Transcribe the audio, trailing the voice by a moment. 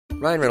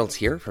Ryan Reynolds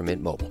here from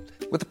Mint Mobile.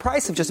 With the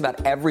price of just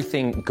about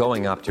everything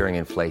going up during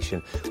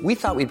inflation, we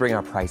thought we'd bring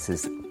our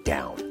prices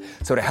down.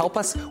 So to help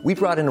us, we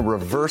brought in a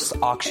reverse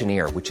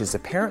auctioneer, which is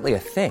apparently a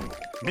thing.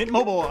 Mint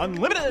Mobile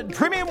Unlimited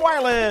Premium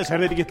Wireless. How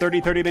to get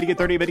 30, 30, bit to get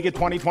 30, bit to get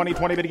 20, 20,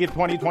 20, bit to get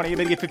 20, 20,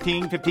 bit to get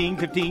 15, 15,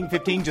 15,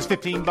 15, just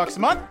 $15 a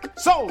month?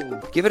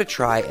 Sold! Give it a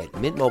try at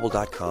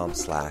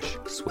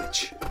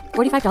mintmobile.com/switch.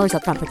 $45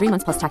 up front for 3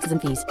 months plus taxes and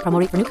fees. Promo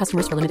rate for new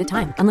customers for limited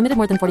time. Unlimited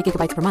more than 40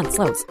 gigabytes per month.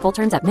 Slows full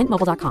terms at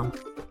mintmobile.com.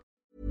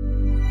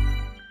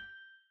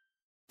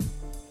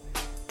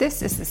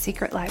 This is the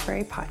Secret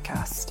Library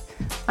Podcast.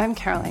 I'm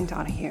Caroline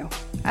Donahue.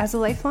 As a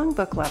lifelong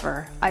book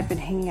lover, I've been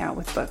hanging out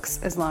with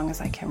books as long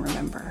as I can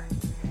remember.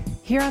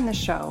 Here on the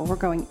show, we're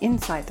going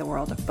inside the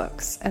world of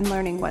books and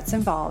learning what's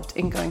involved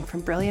in going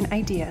from brilliant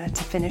idea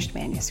to finished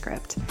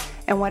manuscript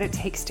and what it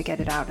takes to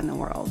get it out in the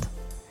world.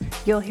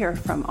 You'll hear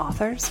from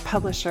authors,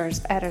 publishers,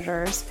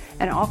 editors,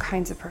 and all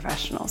kinds of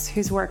professionals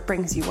whose work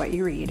brings you what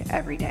you read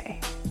every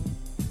day.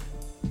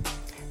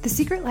 The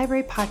Secret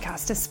Library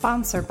Podcast is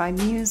sponsored by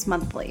Muse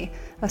Monthly,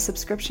 a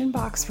subscription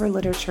box for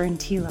literature and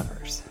tea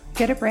lovers.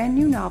 Get a brand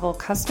new novel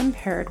custom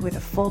paired with a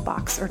full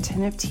box or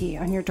tin of tea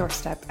on your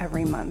doorstep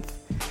every month.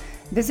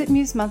 Visit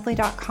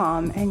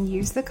musemonthly.com and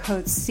use the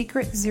code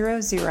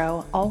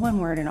SECRET00, all one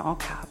word in all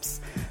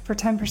caps, for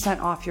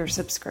 10% off your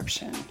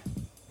subscription.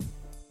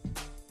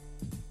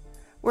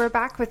 We're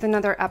back with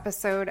another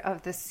episode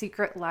of the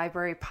Secret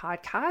Library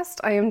Podcast.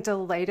 I am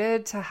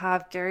delighted to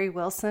have Gary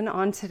Wilson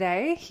on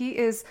today. He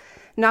is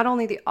not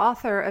only the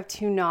author of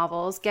 2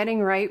 novels,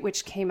 Getting Right,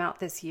 which came out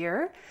this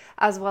year,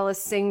 as well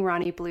as Sing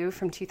Ronnie Blue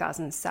from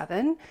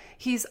 2007.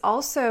 He's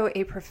also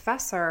a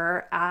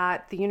professor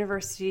at the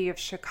University of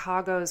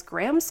Chicago's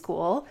Graham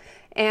School,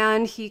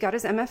 and he got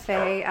his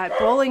MFA at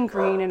Bowling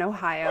Green in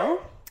Ohio.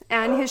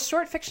 And his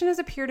short fiction has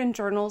appeared in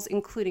journals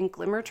including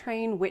Glimmer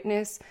Train,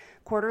 Witness,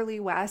 Quarterly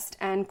West,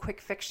 and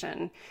Quick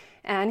Fiction.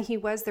 And he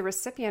was the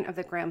recipient of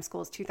the Graham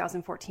School's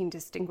 2014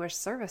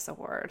 Distinguished Service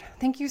Award.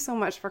 Thank you so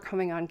much for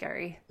coming on,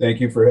 Gary. Thank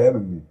you for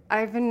having me.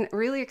 I've been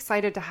really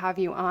excited to have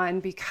you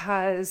on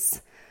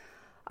because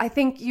I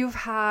think you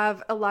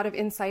have a lot of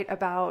insight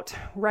about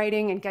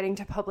writing and getting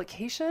to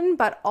publication,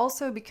 but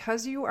also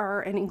because you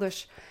are an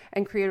English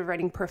and creative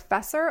writing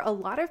professor, a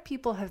lot of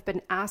people have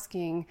been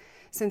asking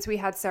since we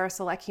had Sarah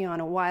Selecki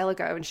on a while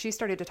ago, and she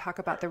started to talk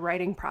about the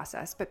writing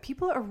process, but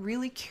people are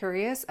really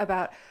curious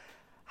about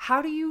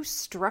how do you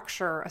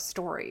structure a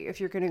story if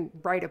you're going to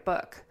write a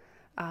book?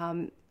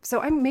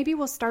 So maybe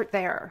we'll start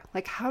there.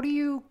 Like, how do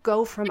you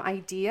go from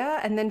idea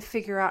and then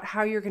figure out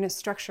how you're going to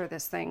structure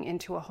this thing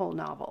into a whole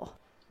novel?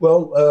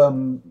 Well,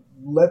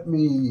 let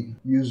me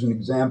use an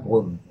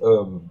example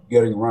of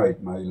Getting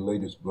Right, my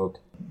latest book,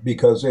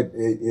 because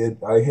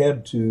I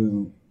had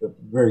to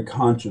very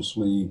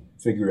consciously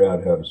figure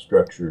out how to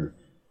structure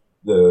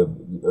the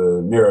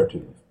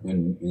narrative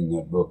in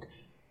that book,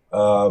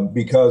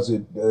 because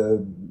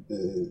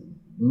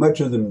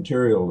much of the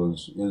material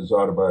is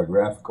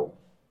autobiographical,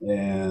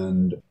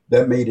 and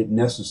that made it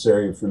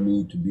necessary for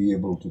me to be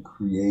able to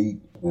create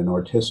an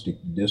artistic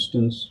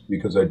distance,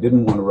 because I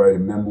didn't want to write a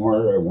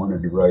memoir, I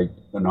wanted to write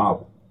a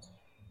novel.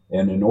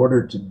 And in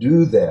order to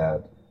do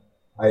that,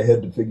 I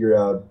had to figure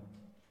out,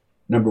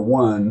 number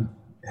one,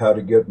 how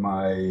to get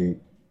my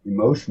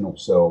emotional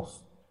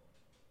self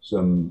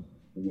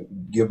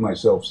give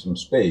myself some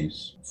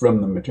space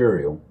from the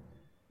material,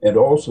 and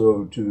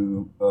also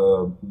to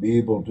be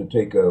able to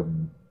take a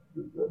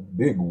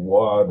big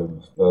wad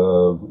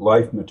of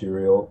life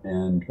material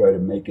and try to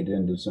make it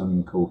into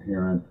some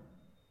coherent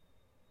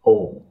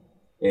whole.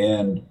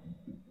 And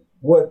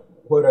what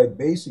I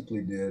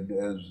basically did,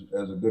 as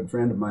a good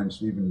friend of mine,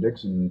 Stephen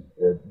Dixon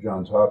at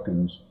Johns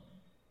Hopkins,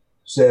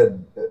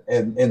 said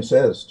and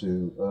says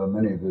to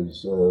many of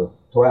his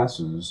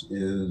classes,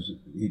 is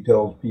he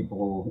tells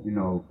people,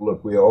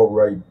 look, we all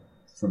write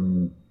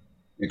from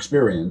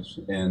experience,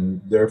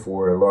 and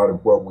therefore a lot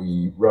of what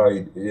we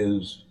write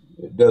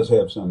it does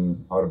have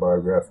some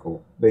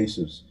autobiographical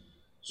basis.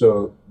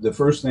 So the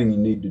first thing you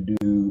need to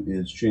do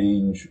is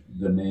change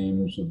the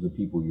names of the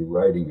people you're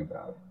writing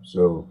about.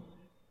 So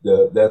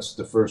that's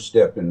the first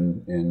step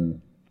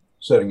in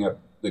setting up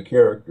the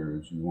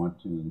characters you want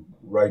to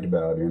write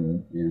about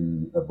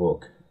in a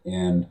book.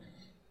 And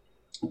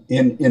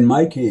in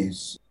my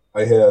case,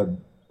 I had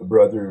a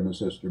brother and a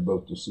sister,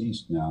 both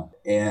deceased now,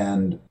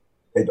 and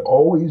I'd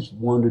always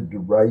wanted to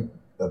write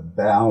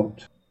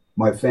about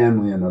my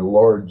family in a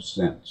large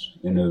sense,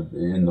 in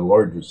the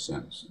largest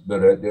sense.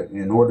 But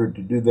in order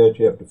to do that,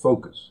 you have to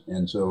focus.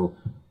 And so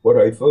what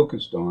I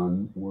focused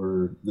on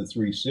were the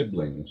 3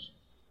 siblings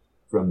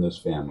from this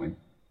family.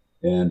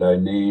 And I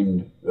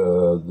named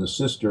the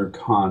sister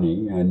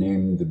Connie, I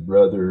named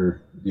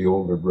the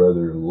older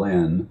brother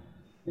Len,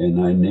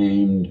 and I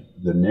named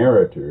the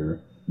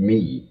narrator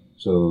Me.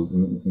 So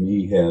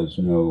Me has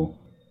no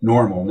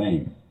normal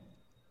name.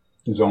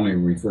 He's only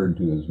referred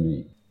to as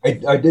Me.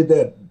 I did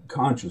that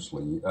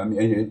consciously. I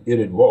mean, it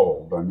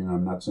evolved. I mean,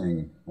 I'm not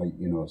saying I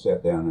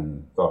sat down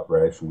and thought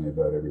rationally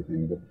about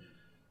everything, but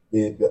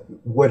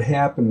what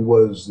happened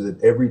was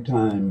that every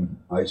time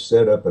I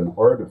set up an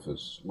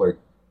artifice, like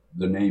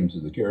the names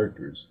of the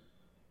characters,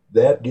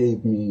 that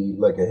gave me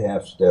like a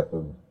half step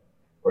of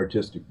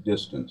artistic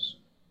distance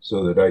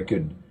so that I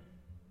could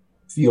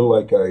feel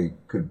like I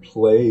could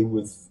play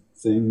with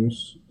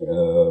things.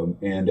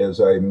 And as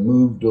I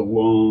moved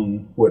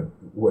along,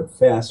 what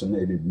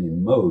fascinated me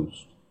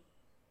most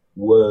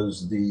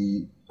was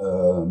the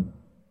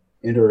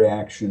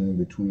interaction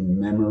between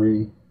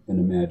memory and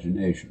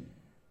imagination.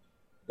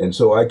 And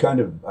so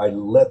I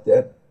let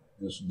that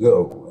just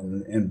go,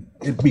 and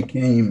it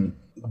became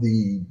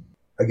the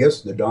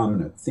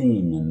dominant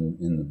theme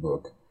in the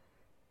book,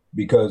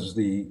 because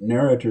the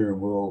narrator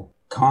will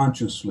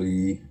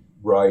consciously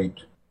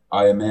write,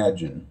 I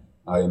imagine,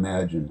 when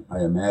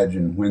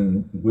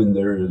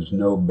there is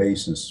no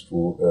basis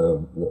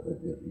for,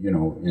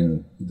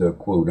 in the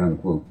quote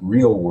unquote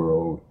real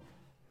world,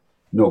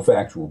 no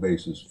factual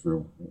basis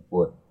for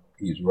what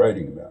he's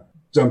writing about.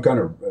 So I'm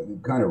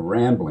kind of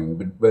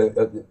rambling, but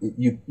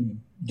you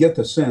get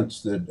the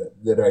sense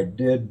that I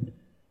did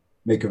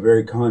make a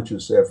very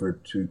conscious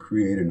effort to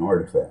create an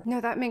artifact. No,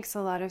 that makes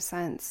a lot of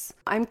sense.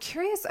 I'm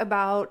curious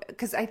about,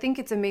 because I think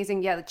it's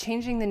amazing,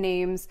 changing the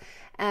names.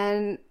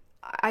 And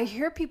I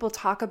hear people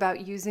talk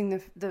about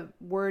using the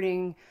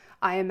wording,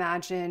 I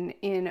imagine,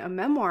 in a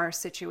memoir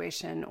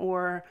situation,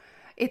 or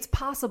it's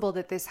possible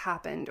that this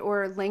happened,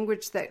 or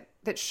language that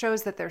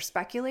shows that they're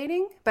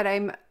speculating. But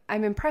I'm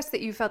impressed that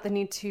you felt the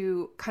need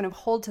to kind of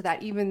hold to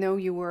that, even though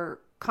you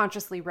were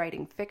consciously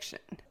writing fiction.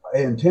 I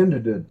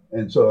intended it,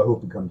 and so I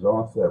hope it comes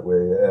off that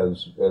way,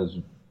 as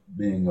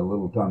being a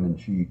little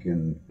tongue-in-cheek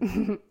and,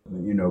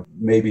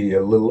 maybe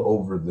a little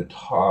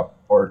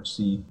over-the-top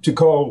artsy, to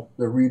call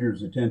the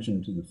reader's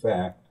attention to the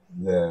fact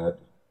that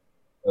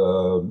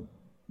the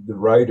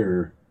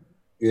writer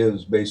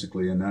is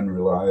basically an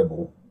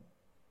unreliable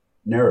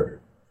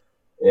narrator.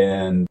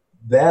 And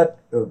that,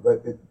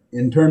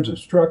 in terms of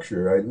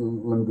structure,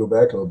 let me go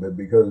back a little bit,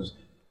 because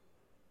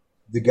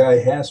the guy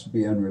has to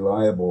be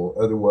unreliable,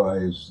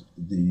 otherwise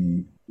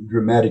the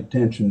dramatic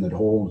tension that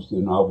holds the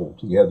novel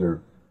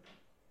together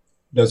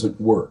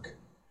doesn't work.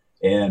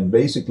 And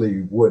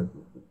basically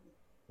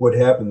what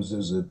happens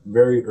is that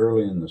very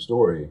early in the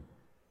story,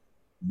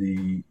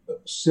 the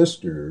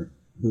sister,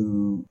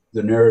 who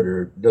the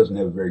narrator doesn't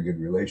have a very good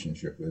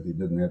relationship with, he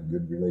doesn't have a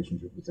good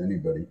relationship with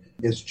anybody,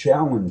 is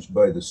challenged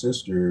by the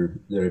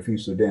sister that if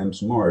he's so damn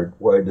smart,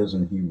 why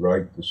doesn't he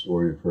write the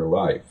story of her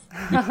life?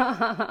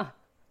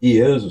 He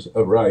is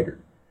a writer.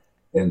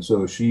 And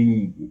so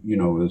she,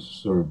 is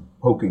sort of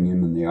poking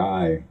him in the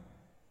eye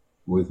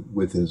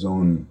with his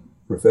own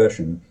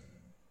profession.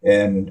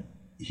 And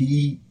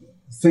he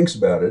thinks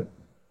about it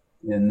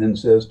and then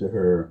says to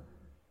her,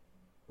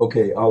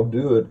 okay, I'll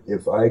do it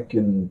if I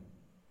can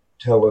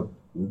tell it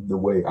the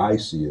way I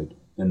see it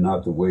and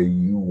not the way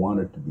you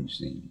want it to be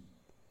seen.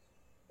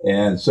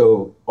 And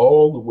so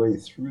all the way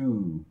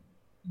through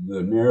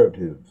the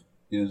narrative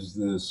is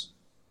this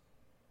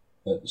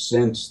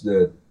sense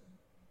that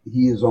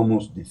he is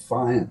almost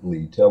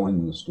defiantly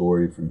telling the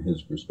story from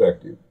his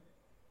perspective,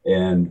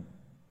 and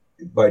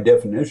by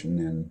definition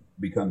then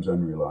becomes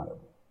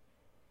unreliable,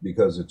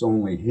 because it's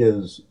only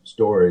his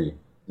story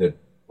that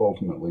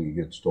ultimately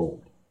gets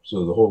told.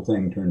 So the whole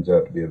thing turns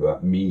out to be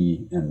about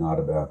me and not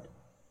about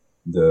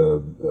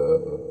the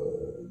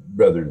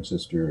brother and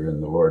sister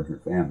and the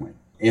larger family.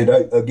 And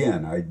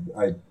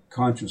I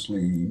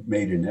consciously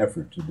made an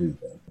effort to do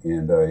that.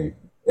 And I,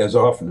 as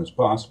often as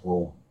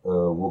possible,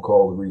 will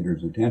call the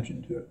reader's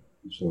attention to it,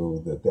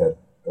 so that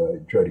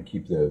try to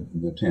keep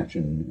the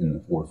tension in the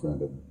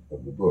forefront of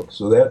the book.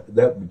 So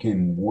that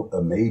became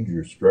a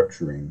major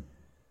structuring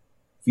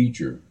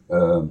feature.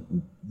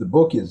 The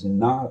book is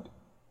not,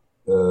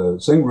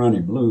 Sing Ronnie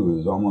Blue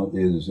is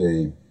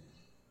a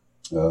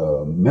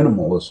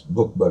minimalist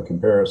book by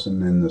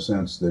comparison, in the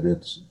sense that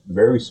it's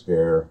very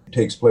spare. It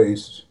takes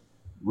place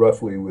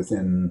roughly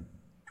within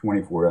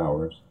 24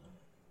 hours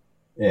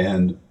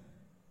and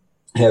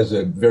has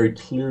a very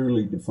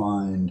clearly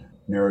defined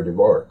narrative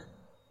arc.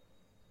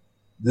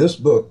 This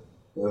book,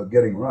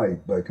 Getting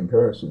Right, by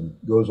comparison,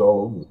 goes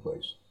all over the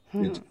place.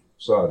 It's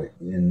episodic.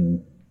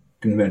 In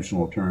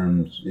conventional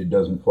terms, it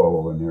doesn't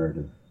follow a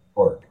narrative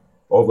arc,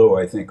 although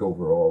I think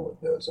overall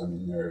it does. I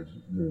mean, there's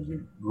a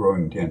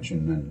growing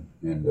tension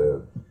and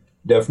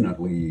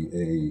definitely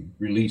a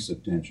release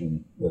of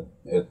tension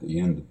at the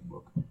end of the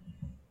book.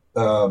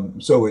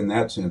 So in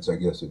that sense, I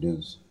guess it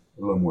is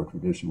a little more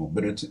traditional,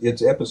 but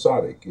it's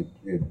episodic.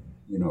 It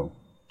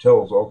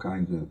tells all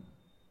kinds of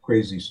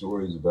crazy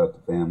stories about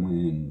the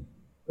family and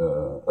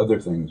other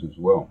things as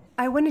well.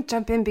 I want to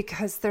jump in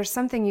because there's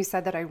something you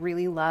said that I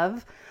really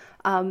love.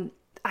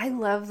 I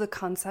love the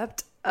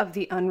concept of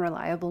the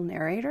unreliable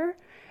narrator.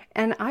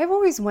 And I've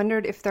always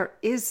wondered if there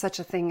is such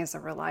a thing as a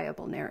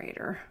reliable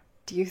narrator.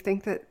 Do you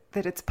think that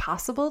it's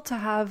possible to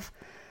have,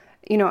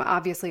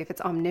 obviously if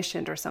it's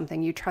omniscient or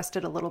something, you trust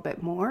it a little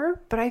bit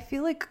more, but I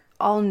feel like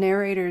all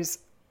narrators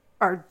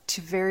are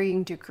to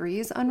varying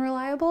degrees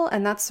unreliable,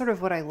 and that's sort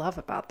of what I love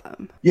about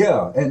them.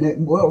 Yeah,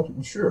 and well,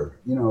 sure.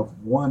 If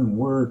one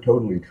were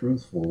totally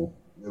truthful,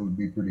 it would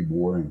be pretty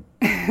boring.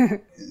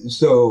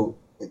 So,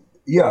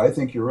 yeah, I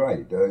think you're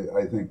right.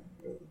 I think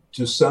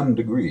to some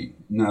degree.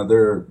 Now,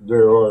 there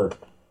are,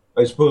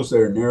 I suppose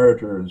there are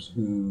narrators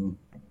who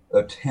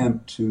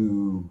attempt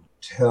to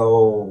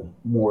tell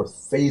more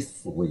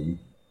faithfully,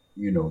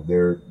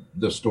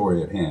 the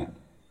story at hand.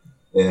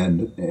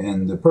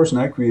 And the person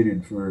I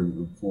created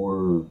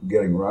for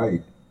Getting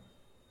Right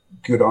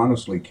could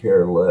honestly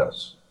care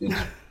less.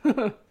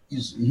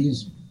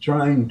 He's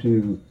trying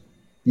to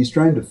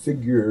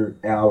figure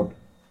out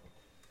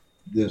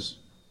this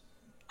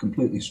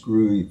completely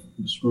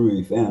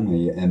screwy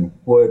family and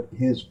what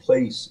his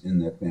place in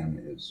that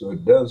family is. So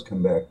it does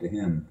come back to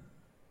him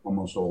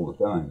almost all the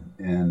time,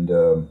 and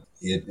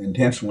it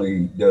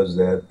intentionally does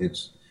that.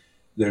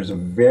 There's a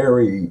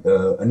very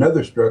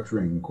another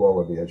structuring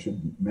quality I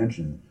should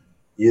mention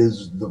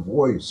is the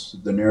voice,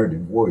 the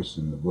narrative voice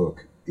in the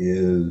book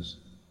is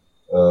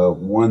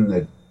one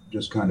that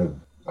just kind of,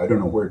 I don't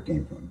know where it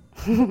came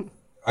from.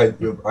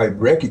 I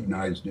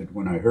recognized it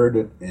when I heard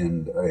it,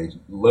 and I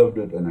loved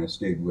it, and I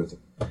stayed with it.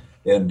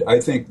 And I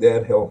think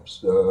that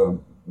helps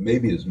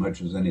maybe as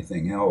much as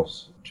anything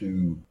else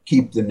to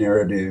keep the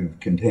narrative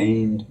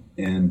contained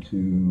and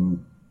to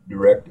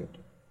direct it,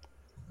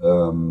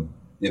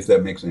 if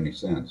that makes any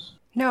sense.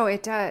 No,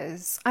 it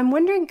does. I'm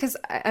wondering, because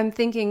I'm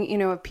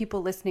thinking, of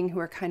people listening who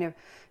are kind of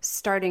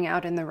starting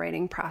out in the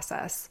writing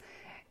process.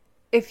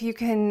 If you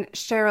can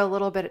share a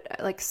little bit,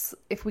 like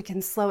if we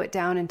can slow it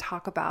down and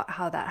talk about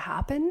how that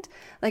happened.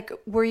 Like,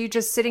 were you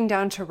just sitting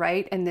down to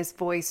write and this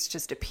voice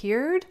just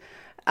appeared?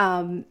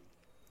 I'm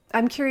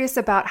curious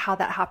about how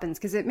that happens,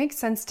 because it makes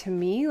sense to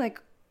me,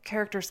 like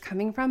characters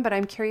coming from, but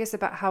I'm curious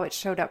about how it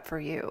showed up for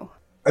you.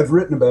 I've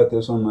written about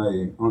this on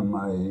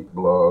my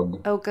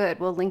blog. Oh, good.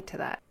 We'll link to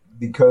that.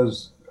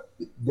 Because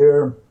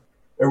there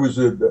was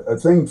a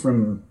thing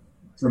from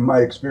my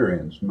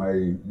experience,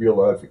 my real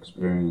life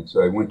experience.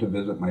 I went to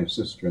visit my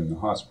sister in the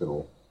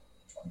hospital,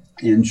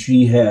 and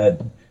she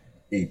had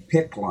a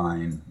PICC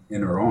line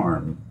in her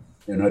arm,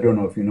 and I don't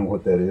know if you know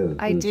what that is.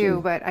 I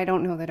do, but I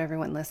don't know that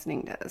everyone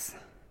listening does.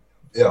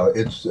 Yeah,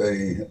 it's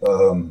a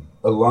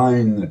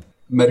line that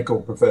medical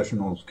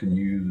professionals can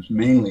use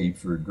mainly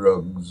for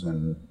drugs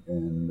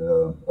and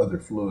other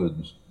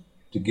fluids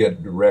to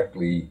get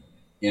directly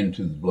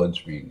into the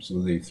bloodstream. So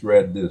they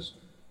thread this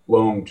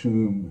long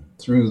tube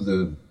through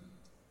the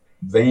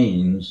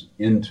veins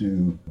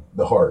into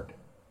the heart,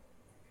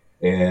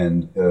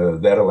 and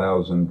that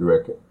allows them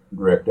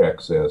direct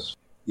access.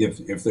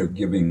 If they're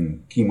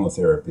giving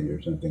chemotherapy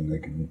or something, they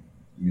can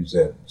use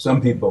that.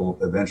 Some people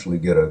eventually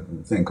get a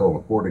thing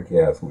called a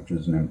portacath, which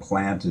is an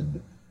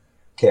implanted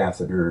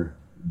catheter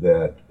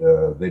that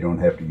they don't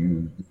have to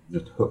use,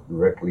 just hook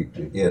directly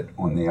to it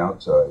on the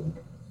outside,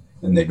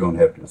 and they don't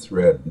have to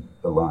thread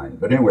the line.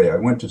 But anyway, I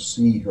went to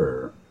see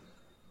her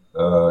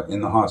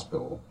in the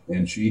hospital,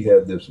 and she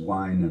had this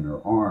line in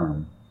her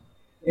arm,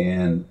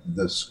 and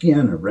the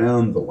skin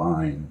around the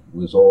line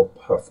was all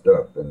puffed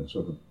up and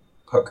sort of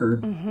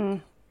puckered. Mm-hmm.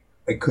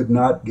 I could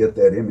not get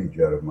that image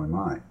out of my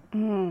mind.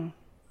 Mm-hmm.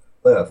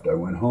 I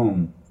went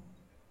home,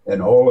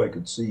 and all I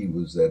could see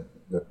was that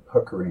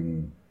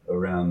puckering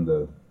around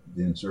the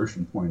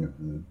insertion point of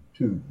the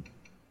tube.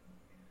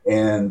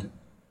 And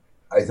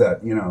I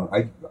thought,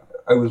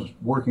 I was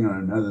working on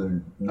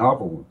another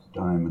novel at the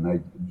time, and I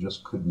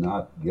just could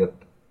not get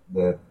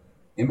that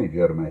image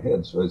out of my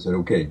head. So I said,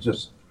 okay,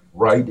 just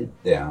write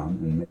it down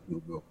and maybe it'll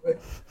go away.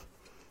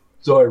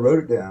 So I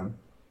wrote it down,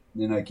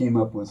 and I came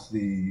up with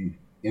the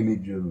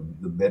image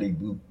of the Betty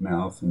Boop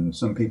mouth, and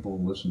some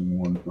people listening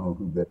won't know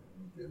who Betty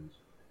Boop is.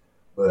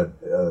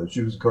 But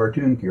she was a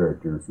cartoon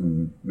character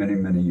from many,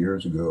 many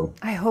years ago.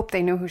 I hope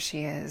they know who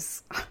she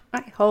is.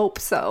 I hope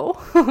so.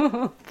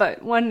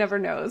 But one never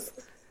knows.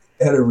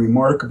 Had a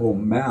remarkable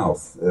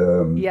mouth.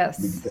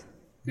 Yes.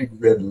 Big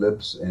red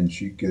lips, and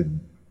she could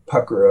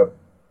pucker up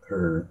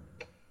her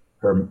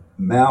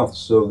mouth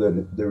so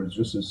that there was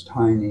just this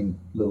tiny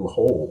little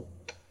hole.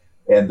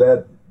 And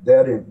that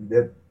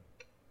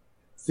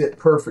fit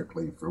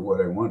perfectly for what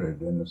I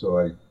wanted. And so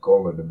I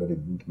called it a Betty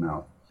Boop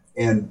mouth.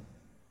 And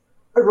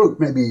I wrote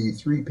maybe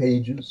 3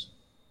 pages,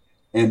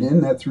 and in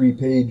that 3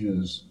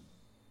 pages,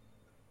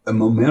 a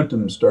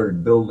momentum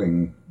started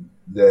building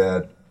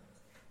that,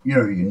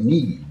 you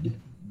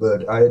need,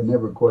 but I had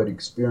never quite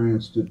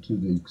experienced it to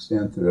the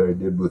extent that I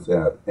did with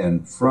that.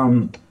 And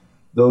from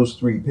those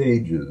 3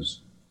 pages,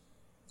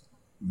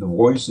 the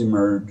voice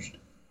emerged,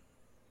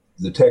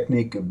 the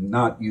technique of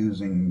not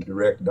using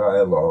direct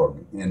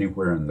dialogue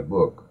anywhere in the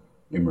book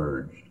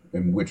emerged,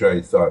 in which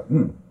I thought,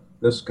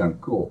 this is kind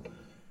of cool.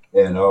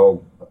 And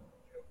I'll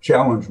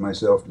challenge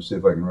myself to see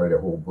if I can write a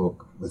whole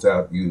book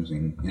without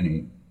using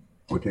any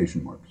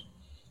quotation marks,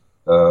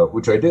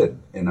 which I did.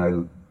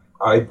 And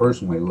I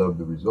personally love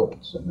the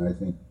results. And I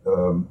think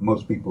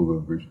most people who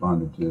have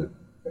responded to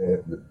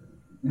it,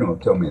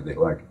 tell me they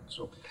like it.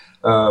 So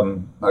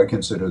I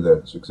consider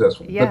that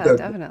successful. Yeah,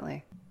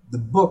 definitely. The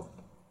book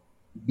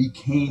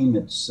became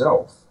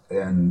itself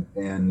and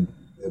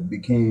it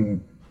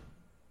became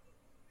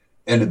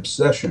an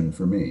obsession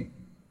for me.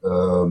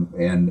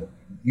 And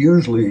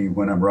usually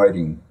when I'm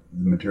writing,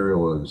 the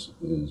material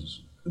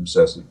is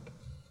obsessive.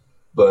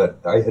 But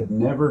I had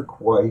never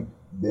quite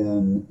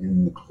been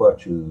in the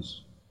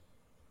clutches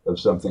of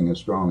something as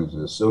strong as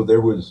this. So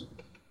there was,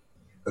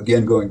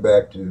 again, going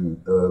back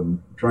to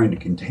trying to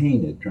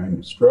contain it, trying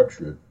to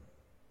structure it,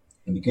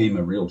 it became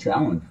a real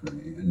challenge for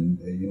me. And,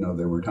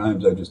 there were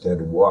times I just had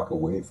to walk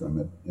away from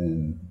it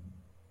and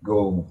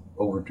go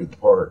over to the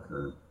park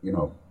or,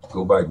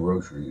 go buy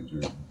groceries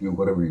or do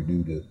whatever you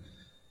do to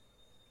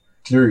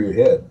clear your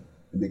head.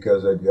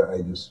 Because I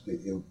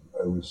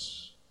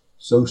was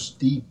so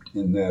steeped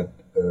in that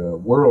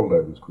world I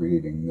was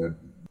creating that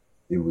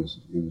it was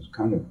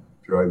kind of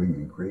driving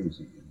me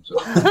crazy. And so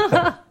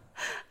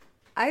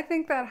I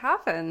think that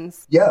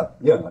happens. Yeah.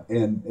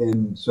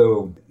 And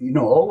so,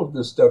 all of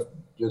this stuff,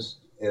 just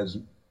as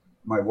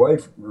my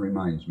wife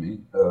reminds me,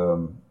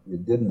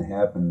 it didn't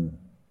happen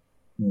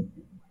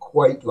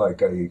quite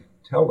like I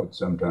tell it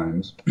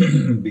sometimes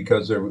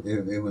because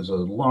it was a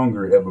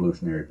longer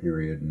evolutionary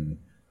period and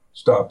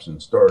stops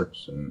and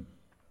starts and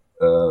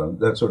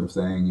that sort of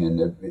thing.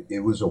 And it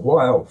was a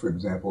while, for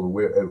example,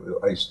 where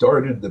I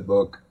started the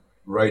book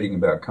writing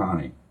about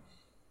Connie.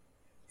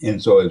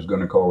 And so I was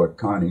going to call it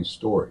Connie's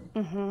Story.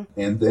 Mm-hmm.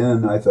 And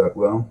then I thought,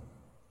 well,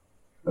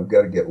 I've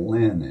got to get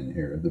Len in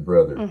here, the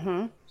brother.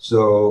 Mm-hmm.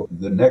 So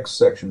the next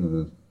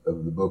section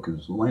of the book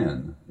is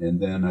Len. And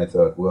then I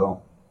thought,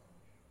 well,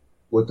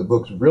 what the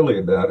book's really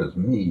about is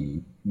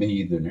me,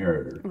 the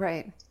narrator.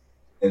 Right.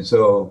 And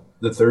so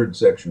the third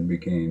section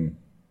became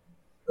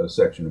a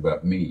section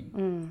about me.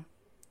 Mm.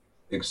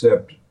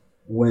 Except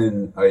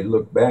when I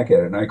look back at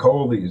it, and I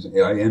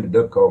ended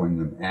up calling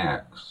them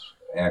acts.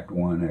 Act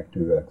 1, Act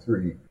 2, Act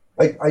 3.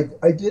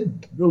 I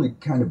did really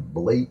kind of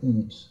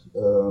blatant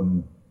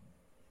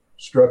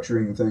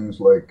structuring things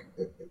like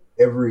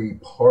every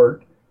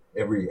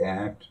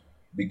act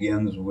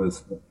begins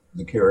with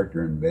the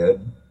character in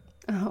bed.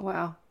 Oh,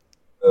 wow.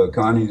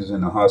 Connie's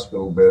in a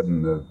hospital bed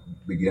in the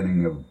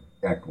beginning of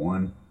Act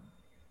 1.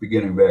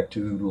 Beginning of Act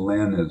 2,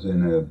 Len is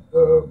in a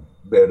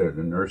bed at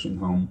a nursing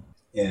home.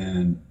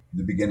 And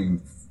the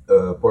beginning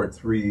of Part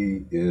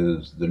 3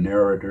 is the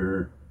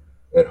narrator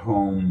at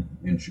home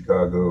in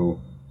Chicago,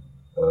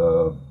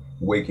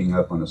 waking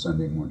up on a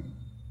Sunday morning.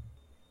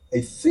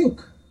 I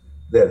think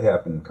that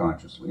happened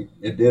consciously.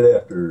 It did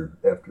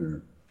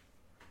after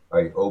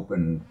I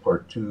opened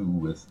Part 2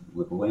 with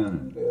Len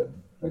in bed.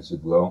 I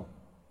said, well,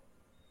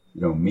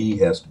 me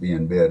has to be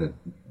in bed at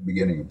the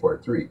beginning of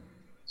Part 3.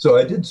 So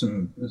I did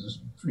some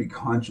pretty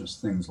conscious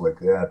things like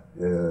that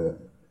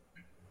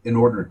in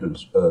order to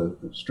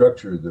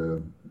structure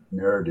the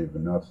narrative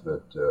enough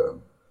that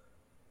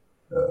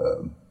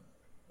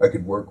I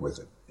could work with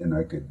it and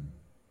I could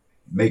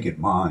make it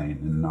mine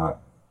and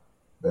not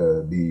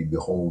be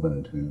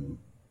beholden to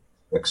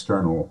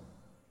external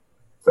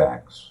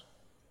facts.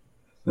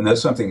 And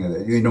that's something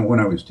that, when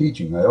I was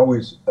teaching, I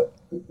always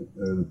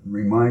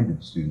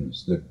reminded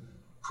students that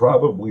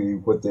probably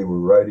what they were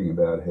writing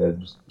about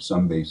had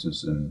some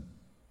basis in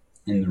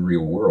the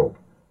real world.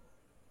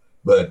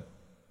 But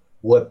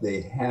what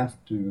they have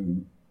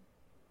to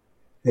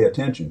pay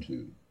attention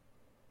to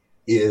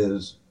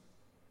is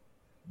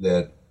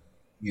that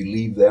you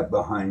leave that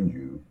behind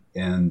you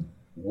and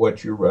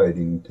what you're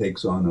writing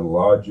takes on a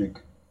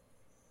logic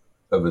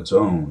of its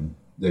own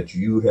that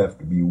you have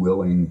to be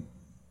willing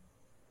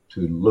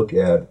to look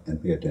at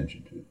and pay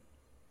attention to.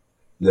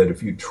 That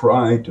if you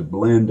try to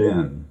blend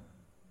in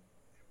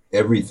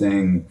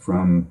everything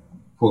from,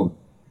 quote,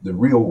 the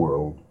real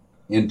world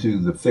into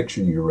the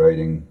fiction you're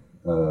writing,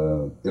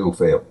 it'll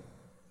fail.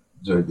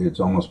 So it's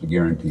almost a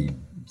guaranteed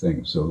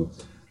thing. So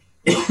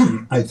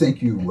I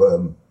think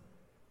you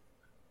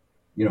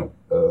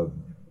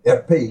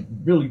have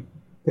to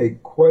pay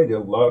quite a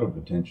lot of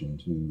attention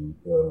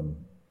to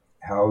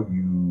how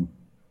you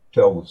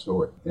tell the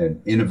story,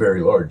 and in a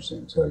very large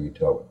sense, how you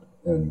tell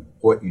it, and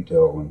what you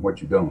tell and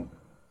what you don't,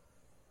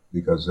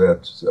 because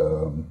that's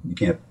you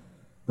can't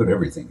put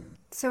everything in.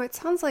 So it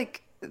sounds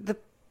like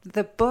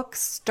the book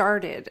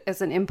started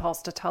as an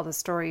impulse to tell the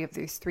story of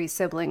these three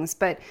siblings,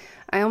 but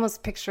I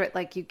almost picture it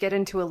like you get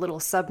into a little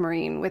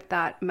submarine with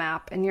that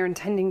map and you're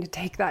intending to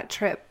take that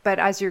trip, but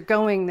as you're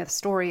going, the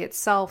story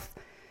itself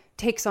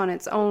takes on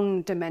its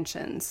own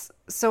dimensions.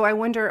 So I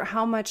wonder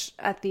how much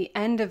at the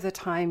end of the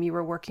time you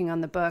were working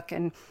on the book,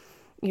 and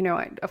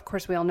of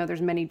course we all know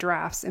there's many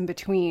drafts in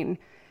between,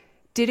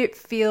 did it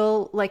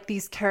feel like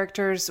these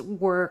characters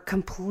were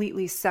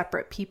completely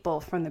separate people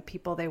from the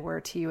people they were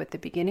to you at the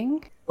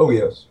beginning? Oh,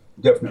 yes,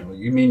 definitely.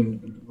 You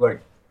mean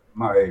like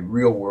my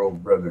real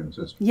world brother and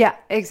sister? Yeah,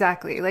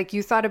 exactly. Like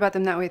you thought about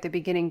them that way at the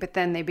beginning, but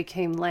then they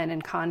became Len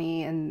and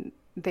Connie, and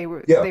they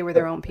were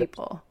their own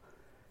people.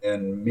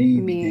 And me,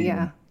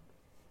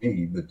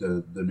 but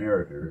the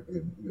narrator,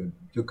 it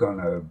took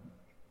on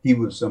he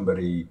was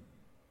somebody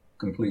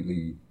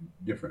completely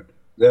different.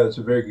 That's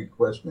a very good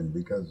question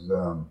because,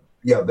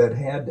 that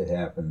had to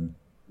happen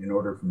in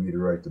order for me to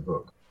write the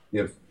book.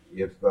 If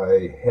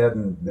I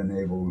hadn't been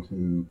able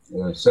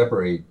to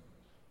separate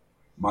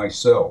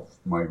myself,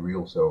 my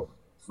real self,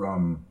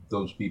 from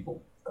those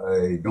people,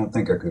 I don't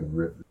think I could have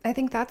written. I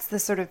think that's the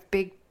sort of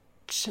big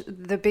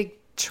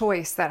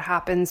choice that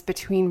happens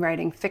between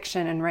writing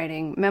fiction and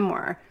writing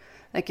memoir.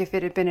 Like if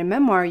it had been a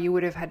memoir, you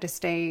would have had to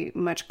stay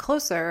much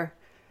closer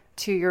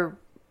to your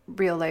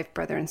real life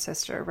brother and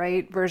sister,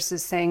 right?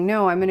 Versus saying,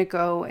 no, I'm going to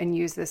go and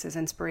use this as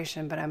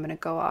inspiration, but I'm going to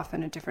go off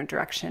in a different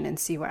direction and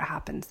see what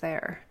happens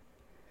there.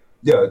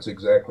 Yeah, it's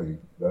exactly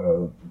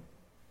the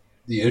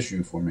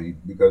issue for me,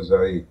 because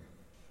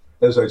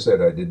as I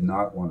said, I did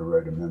not want to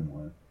write a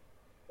memoir.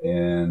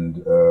 And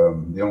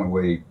the only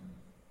way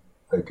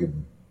I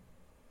could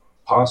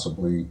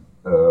possibly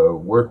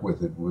work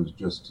with it was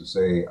just to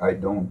say, I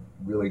don't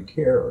really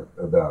care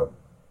about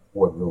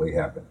what really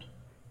happened,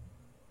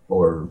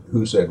 or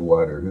who said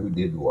what, or who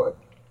did what.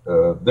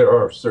 There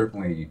are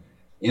certainly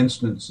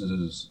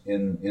instances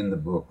in the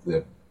book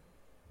that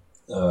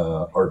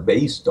are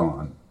based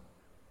on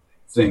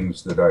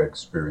things that I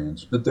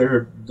experienced, but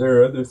there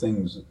are other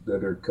things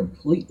that are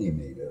completely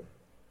made up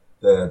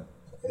that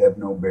have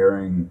no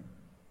bearing,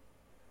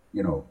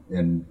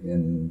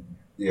 in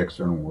the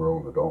external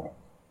world at all.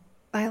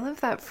 I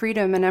love that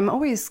freedom, and I'm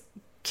always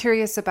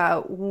curious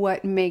about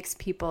what makes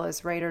people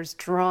as writers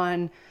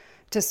drawn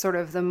to sort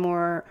of the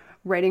more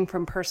writing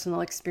from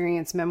personal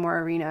experience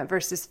memoir arena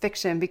versus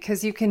fiction,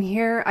 because I can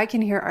hear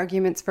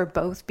arguments for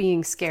both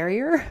being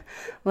scarier,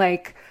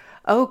 like,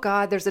 oh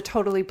God, there's a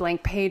totally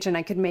blank page and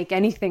I could make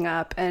anything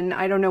up and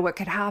I don't know what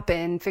could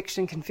happen.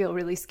 Fiction can feel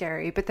really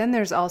scary. But then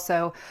there's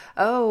also,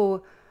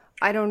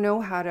 I don't know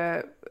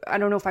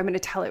if I'm going to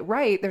tell it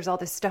right. There's all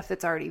this stuff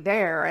that's already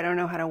there. I don't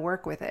know how to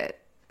work with it.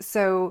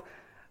 So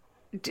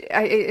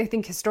I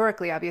think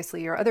historically,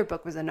 obviously, your other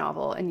book was a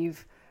novel and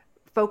you've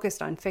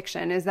focused on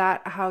fiction. Is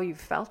that how you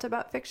felt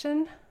about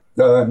fiction?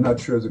 I'm not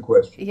sure of the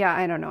question. Yeah,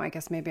 I don't know. I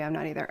guess maybe I'm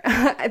not either.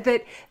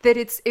 that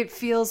it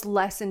feels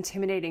less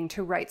intimidating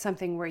to write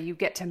something where you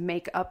get to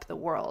make up the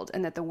world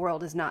and that the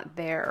world is not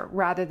there,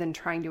 rather than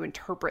trying to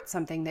interpret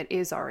something that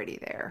is already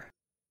there.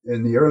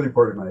 In the early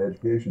part of my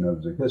education, I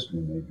was a history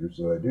major,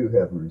 so I do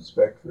have a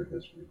respect for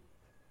history.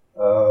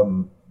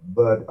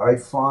 But I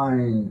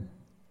find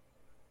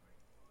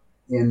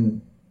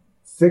in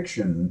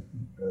fiction,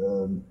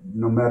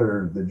 no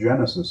matter the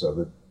genesis of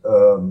it,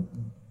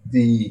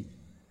 the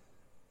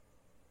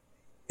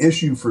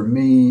issue for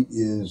me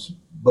is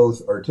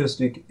both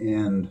artistic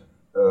and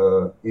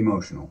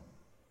emotional.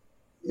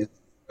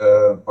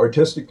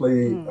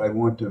 Artistically, I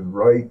want to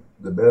write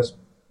the best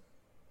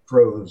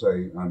prose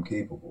I'm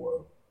capable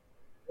of,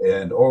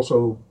 and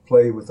also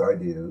play with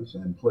ideas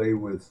and play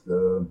with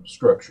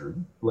structure,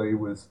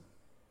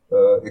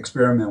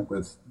 experiment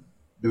with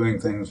doing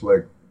things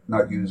like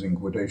not using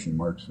quotation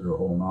marks for a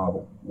whole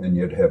novel and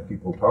yet have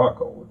people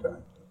talk all the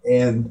time.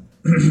 And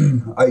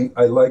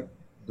I like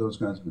those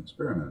kinds of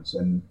experiments,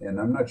 and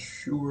I'm not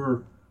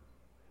sure,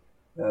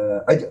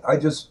 I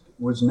just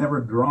was never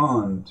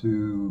drawn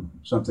to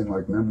something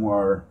like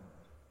memoir,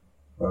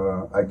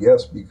 I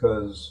guess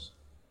because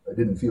I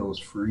didn't feel as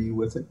free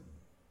with it.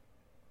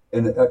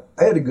 And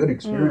I had a good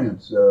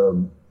experience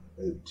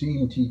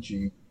team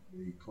teaching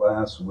a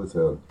class with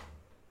a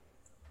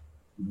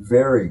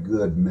very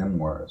good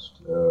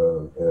memoirist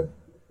at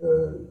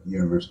the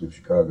University of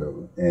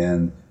Chicago,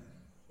 and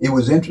it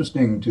was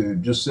interesting to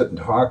just sit and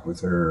talk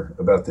with her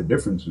about the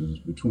differences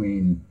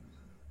between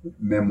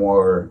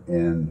memoir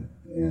and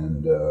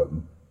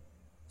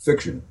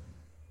fiction.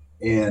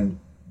 And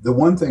the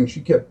one thing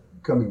she kept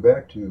coming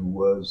back to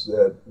was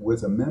that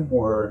with a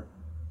memoir,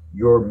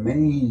 your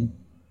main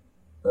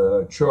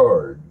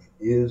charge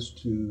is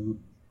to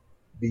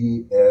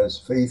be as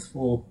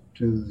faithful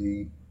to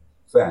the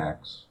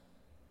facts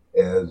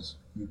as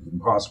you can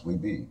possibly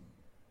be.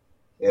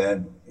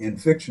 And in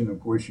fiction, of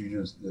course,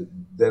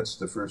 that's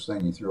the first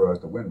thing you throw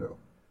out the window.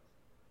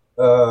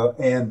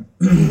 And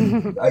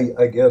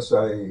I guess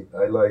I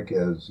like,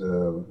 as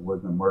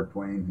wasn't it Mark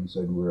Twain who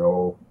said, we're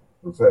all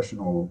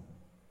professional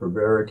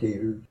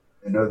prevaricators.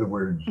 In other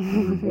words,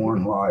 we're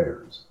born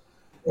liars.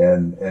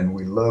 And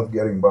we love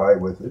getting by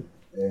with it,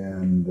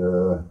 and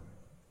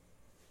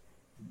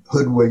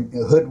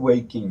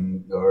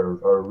hoodwinking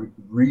our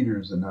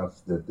readers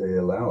enough that they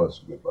allow us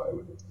to get by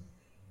with it.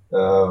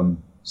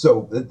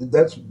 So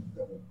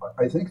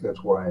I think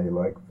that's why I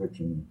like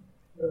fiction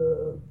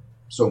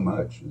so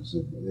much, is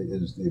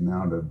the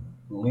amount of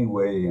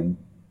leeway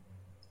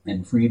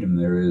and freedom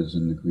there is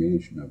in the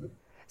creation of it.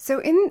 So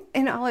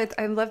in all,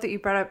 I love that you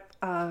brought up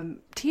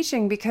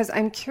teaching, because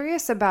I'm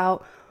curious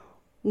about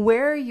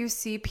where you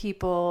see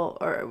people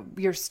or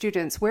your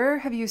students, where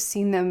have you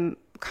seen them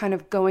kind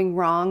of going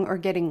wrong or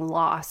getting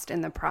lost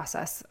in the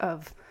process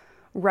of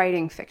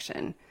writing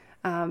fiction?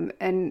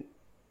 And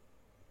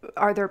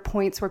are there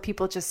points where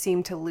people just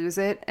seem to lose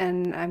it?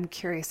 And I'm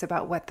curious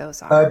about what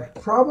those are.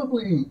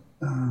 Probably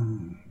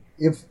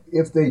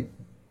if they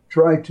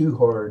try too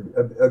hard,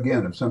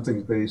 again, if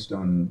something's based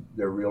on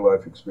their real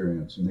life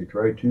experience and they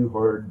try too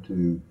hard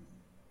to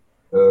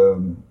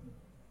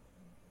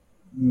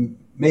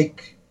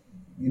make,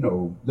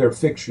 their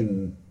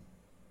fiction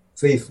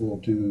faithful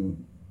to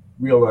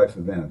real life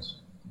events.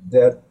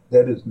 That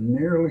is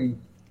nearly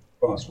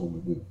possible to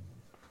do.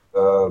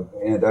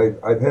 And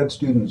I've had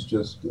students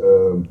just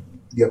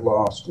get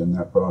lost in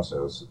that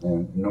process,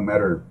 and no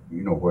matter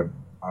what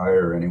I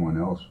or anyone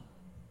else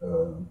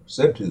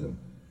said to them.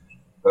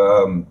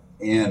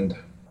 And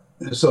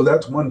so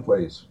that's one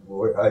place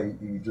where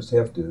you just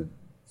have to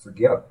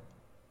forget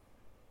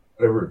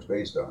whatever it's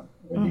based on,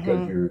 and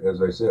because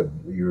as I said,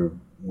 your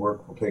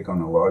work will take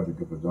on a logic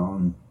of its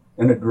own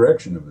and a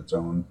direction of its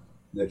own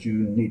that you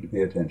need to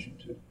pay attention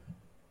to.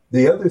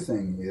 The other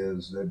thing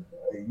is that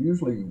I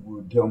usually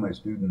would tell my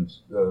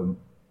students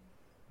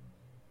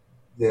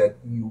that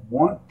you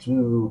want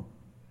to,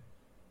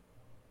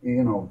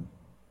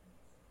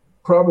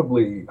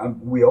 probably,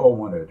 we all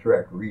want to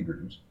attract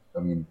readers.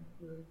 I mean,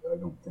 I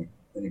don't think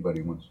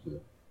anybody wants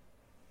to,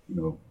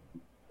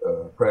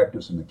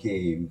 practice in a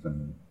cave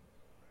and,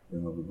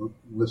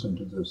 listen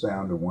to the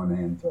sound of one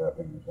hand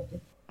clapping or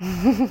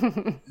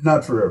something.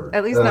 Not forever.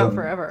 At least not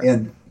forever.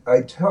 And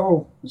I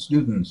tell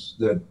students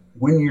that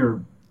when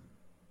you're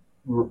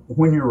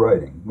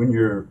writing, when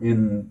you're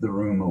in the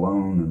room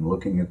alone and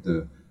looking at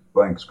the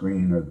blank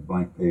screen or the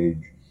blank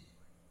page,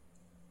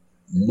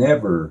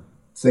 never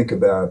think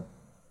about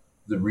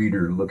the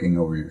reader looking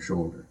over your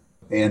shoulder.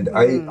 And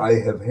I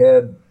have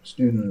had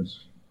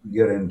students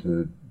get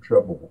into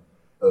trouble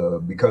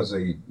because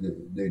they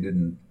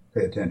didn't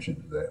pay attention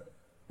to that.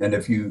 And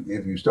if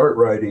you start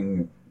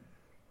writing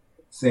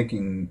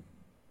thinking,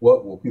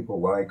 what will people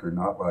like or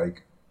not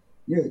like,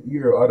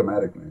 you're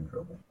automatically in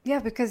trouble. Yeah,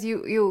 because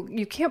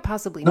you can't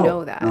possibly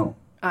know that either.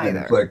 And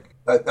it's like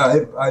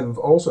I've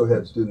also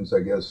had students,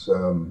 I guess,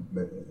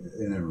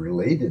 in a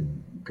related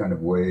kind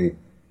of way,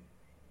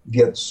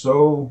 get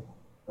so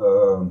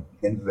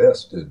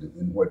invested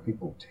in what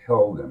people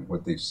tell them,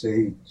 what they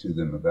say to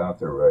them about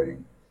their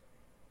writing,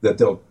 that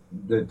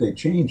they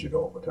change it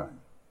all the time.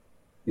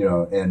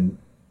 And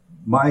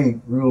my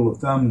rule of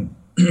thumb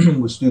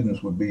with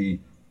students would be,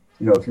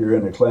 if you're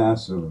in a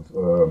class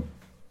of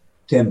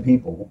 10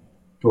 people,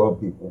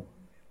 12 people,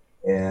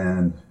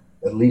 and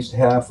at least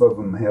half of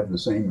them have the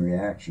same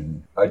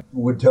reaction, I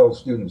would tell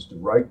students to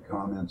write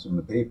comments in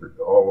the paper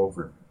all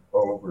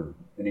over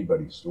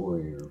anybody's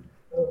story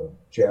or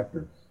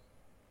chapter,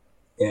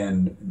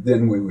 and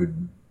then we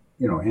would,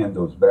 hand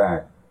those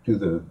back to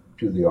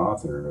the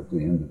author at the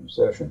end of the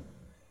session.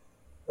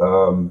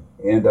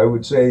 And I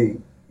would say,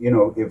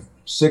 if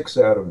 6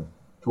 out of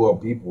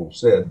 12 people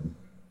said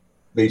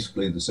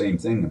basically the same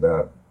thing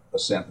about a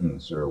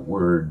sentence or a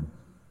word,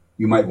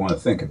 you might want to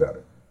think about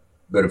it.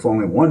 But if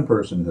only one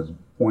person has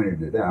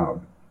pointed it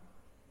out,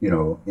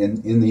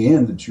 in the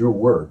end, it's your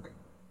work.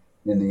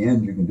 In the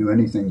end, you can do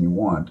anything you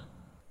want,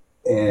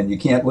 and you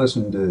can't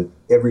listen to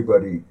every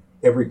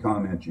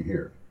comment you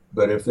hear.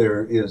 But if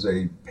there is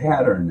a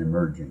pattern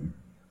emerging,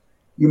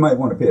 you might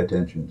want to pay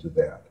attention to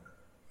that.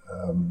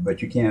 But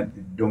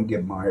don't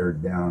get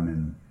mired down.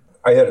 And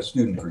I had a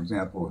student, for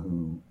example,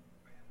 who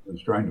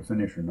was trying to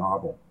finish her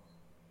novel,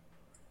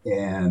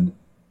 and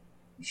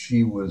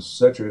she was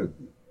such a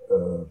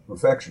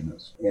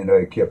perfectionist, and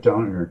I kept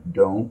telling her,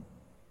 don't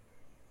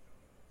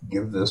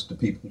give this to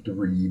people to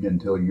read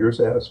until you're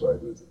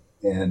satisfied with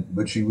it.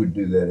 But she would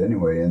do that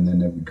anyway, and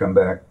then it would come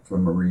back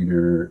from a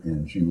reader,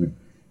 and she would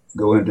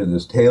go into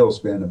this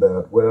tailspin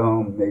about,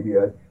 well, maybe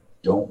I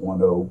don't want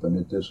to open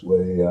it this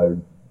way.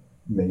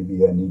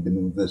 Maybe I need to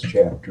move this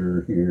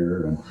chapter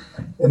here,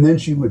 and then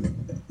she would,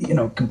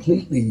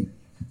 completely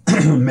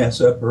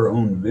mess up her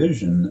own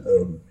vision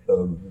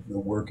of the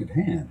work at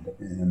hand,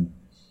 and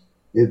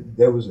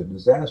that was a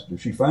disaster.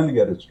 She finally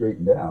got it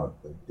straightened out,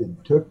 but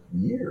it took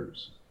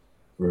years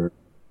for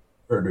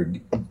her to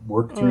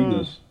work through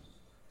this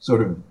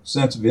sort of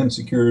sense of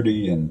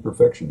insecurity and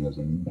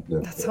perfectionism.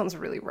 That sounds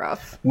really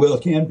rough. Well,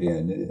 it can be,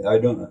 and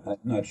I'm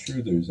not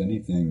sure there's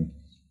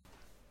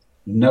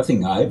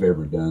nothing I've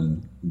ever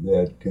done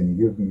that can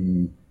give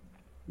me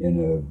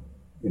in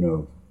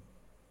a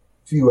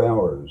few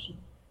hours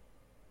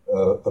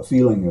a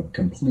feeling of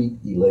complete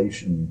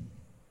elation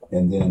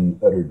and then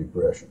utter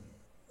depression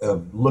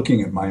of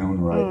looking at my own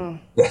writing.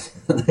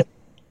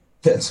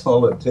 That's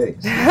all it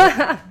takes.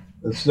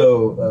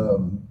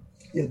 So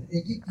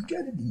you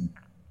got to be,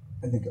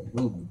 I think, a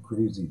little bit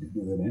crazy to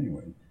do that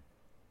anyway.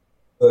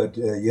 But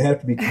you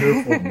have to be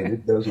careful that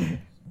it doesn't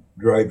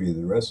drive you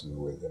the rest of the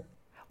way there.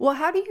 Well,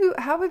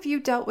 how have you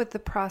dealt with the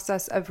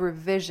process of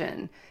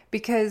revision?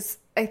 Because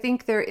I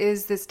think there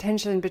is this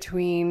tension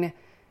between,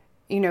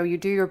 you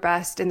do your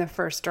best in the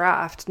first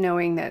draft,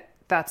 knowing that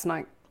that's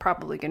not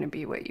probably going to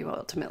be what you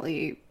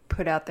ultimately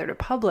put out there to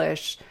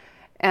publish,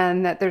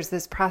 and that there's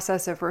this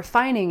process of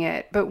refining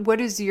it. But what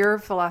is your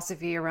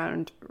philosophy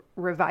around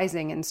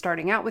revising and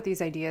starting out with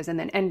these ideas and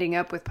then ending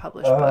up with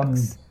published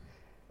books?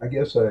 I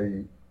guess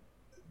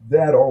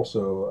that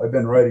also, I've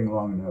been writing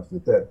long enough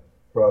that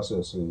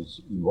process has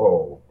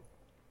evolved.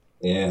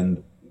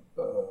 And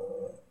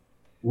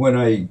when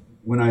I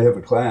have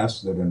a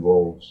class that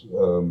involves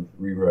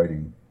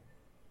rewriting,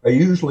 I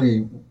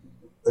usually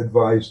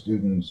advise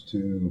students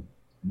to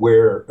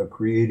wear a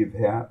creative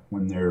hat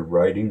when they're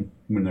writing,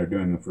 when they're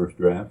doing the first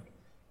draft.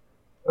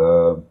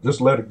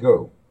 Just let it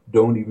go.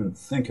 Don't even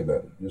think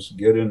about it. Just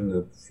get in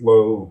the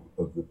flow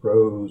of the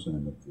prose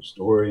and of the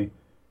story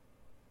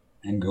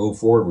and go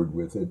forward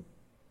with it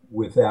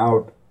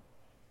without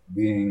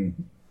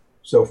being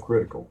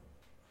self-critical,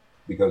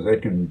 because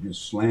that can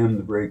just slam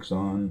the brakes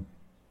on.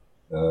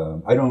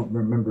 I don't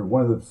remember,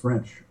 one of the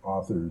French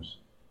authors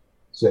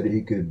said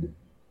he could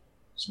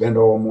spend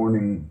all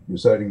morning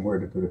deciding where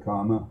to put a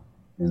comma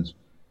and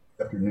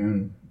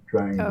afternoon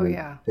trying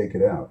to take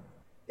it out.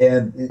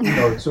 And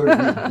it's sort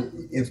of,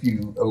 if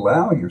you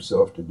allow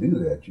yourself to do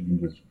that, you can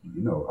just,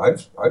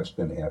 I've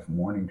spent half a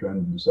morning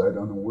trying to decide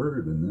on a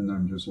word, and then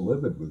I'm just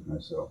livid with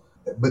myself.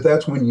 But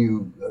that's when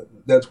you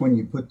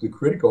put the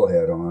critical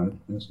hat on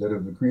instead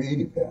of the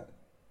creative hat.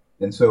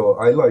 And so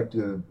I like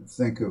to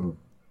think of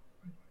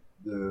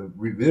the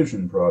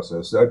revision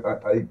process.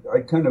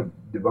 I kind of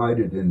divide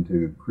it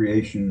into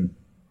creation,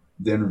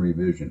 then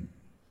revision.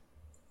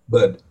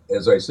 But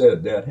as I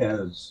said,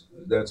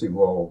 that's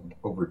evolved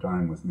over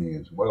time with me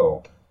as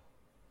well.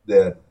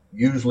 That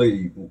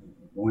usually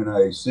when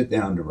I sit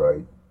down to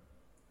write,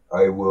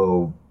 I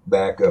will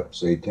back up,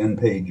 say, 10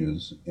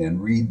 pages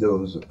and read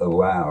those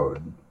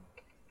aloud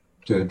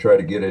to try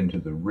to get into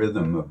the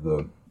rhythm of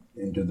the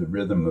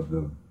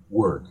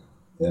work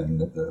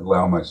and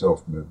allow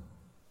myself to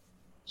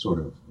sort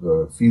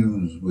of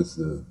fuse with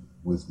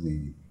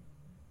the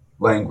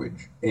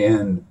language.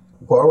 And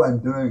while I'm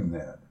doing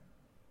that,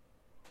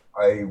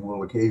 I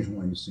will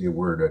occasionally see a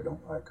word I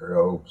don't like, or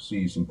I'll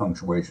see some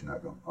punctuation I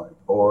don't like,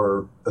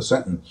 or a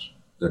sentence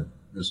that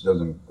just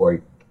doesn't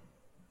quite,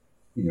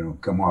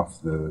 come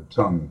off the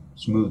tongue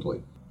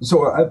smoothly.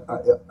 So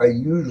I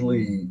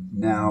usually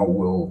now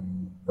will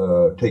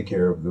take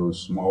care of those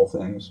small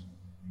things,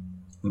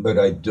 but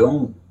I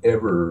don't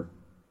ever,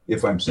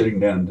 if I'm sitting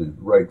down to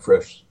write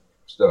fresh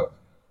stuff,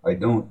 I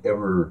don't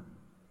ever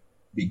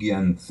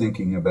begin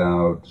thinking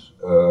about,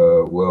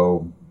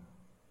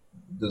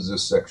 does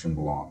this section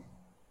belong?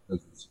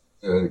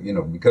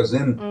 Because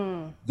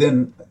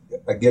then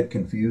I get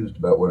confused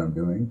about what I'm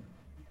doing,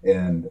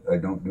 and I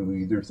don't do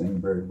either thing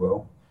very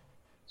well.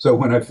 So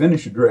when I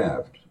finish a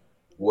draft,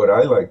 what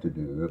I like to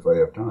do, if I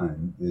have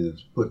time,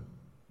 is put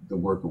the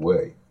work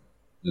away,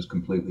 just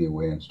completely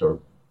away, and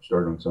start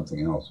on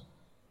something else,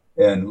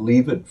 and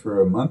leave it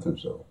for a month or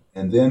so,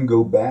 and then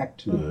go back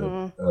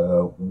to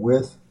it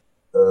with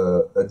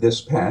a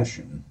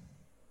dispassion,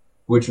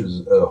 which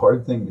is a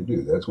hard thing to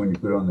do. That's when you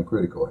put on the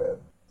critical hat,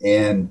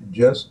 and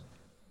just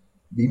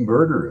be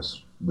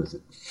murderous with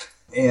it,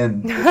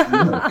 and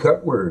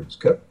cut words,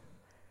 cut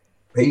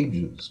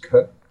pages,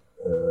 cut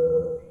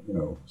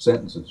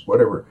sentences,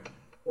 whatever,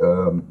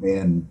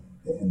 and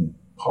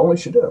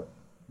polish it up,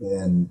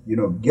 and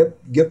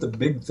get the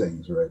big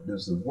things right.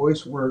 Does the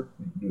voice work?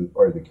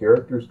 Are the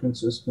characters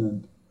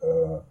consistent?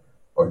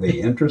 Are they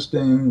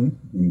interesting,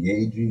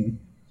 engaging?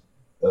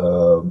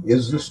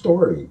 Is the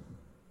story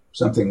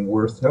something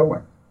worth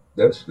telling?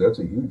 That's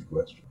a huge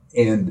question.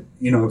 And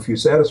if you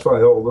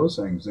satisfy all those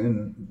things,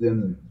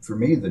 then for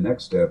me the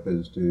next step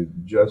is to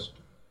just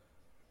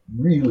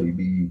really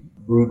be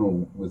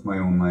brutal with my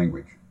own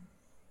language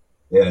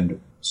and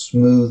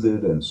smooth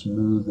it and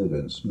smooth it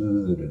and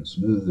smooth it and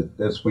smooth it.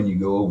 That's when you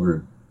go over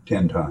it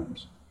 10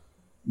 times.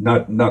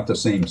 Not the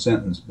same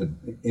sentence, but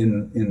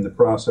in the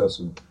process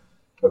of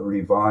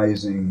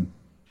revising,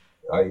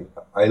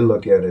 I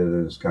look at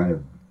it as kind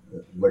of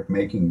like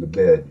making the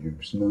bed. You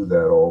smooth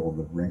out all of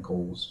the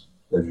wrinkles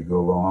as you go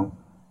along,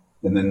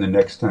 and then the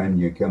next time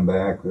you come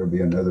back, there'll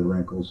be another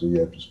wrinkle, so you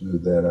have to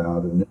smooth that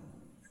out, and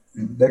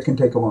that can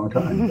take a long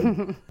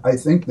time. I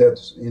think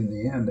that's in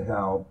the end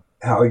how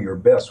your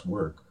best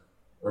work,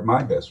 or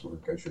my best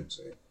work, I should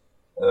say,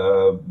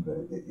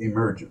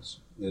 emerges,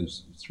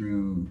 is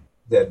through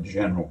that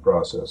general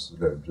process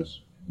that I've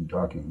just been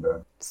talking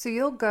about. So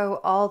you'll go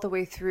all the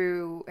way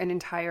through an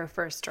entire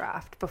first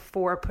draft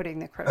before putting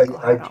the critical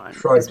hat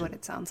on, is what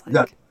it sounds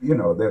like.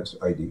 That's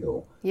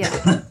ideal.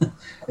 Yeah.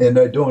 And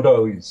I don't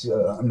always,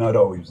 I'm not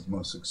always the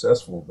most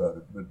successful about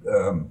it, but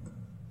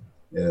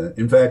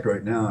in fact,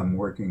 right now I'm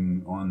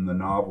working on the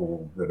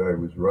novel that I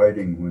was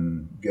writing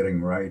when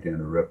Getting Right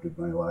interrupted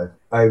my life.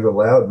 I've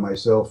allowed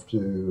myself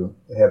to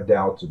have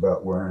doubts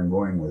about where I'm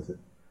going with it.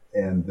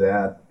 And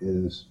that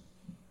is,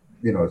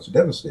 it's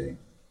devastating.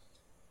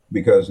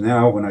 Because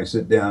now when I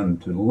sit down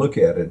to look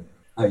at it,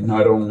 I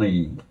not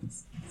only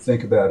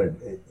think about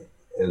it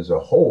as a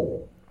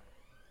whole,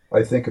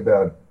 I think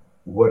about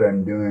what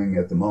I'm doing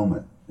at the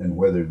moment and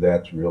whether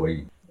that's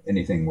really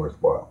anything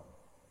worthwhile.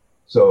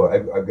 So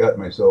I've got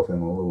myself in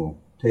a little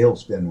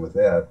tailspin with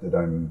that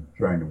I'm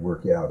trying to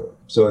work out of.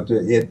 So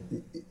it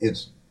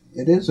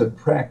is a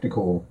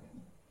practical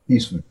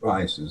piece of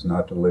advice, is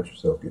not to let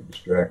yourself get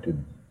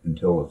distracted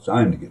until it's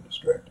time to get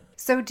distracted.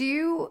 So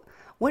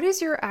what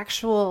does your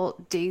actual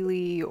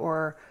daily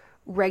or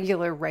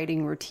regular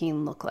writing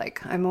routine look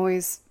like? I'm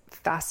always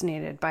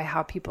fascinated by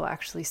how people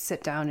actually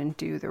sit down and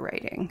do the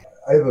writing.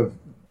 I have a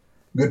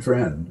good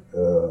friend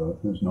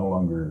who's no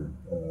longer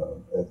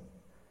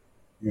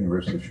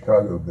University of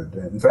Chicago, but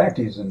in fact,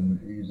 he's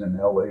in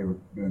L.A.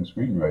 doing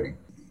screenwriting.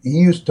 He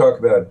used to talk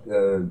about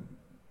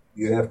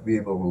you have to be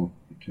able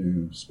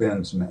to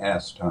spend some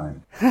ass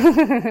time.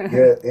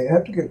 Yeah, you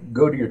have to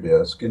go to your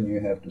desk, and you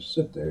have to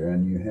sit there,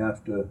 and you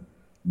have to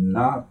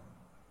not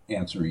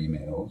answer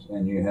emails,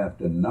 and you have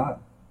to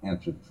not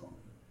answer the phone,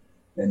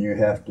 and you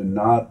have to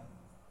not,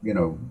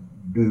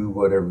 do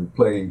whatever,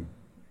 play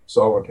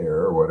solitaire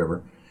or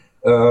whatever,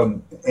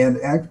 and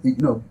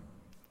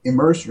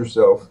immerse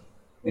yourself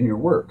in your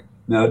work.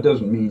 Now, it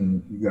doesn't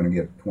mean you're going to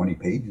get 20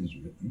 pages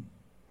written,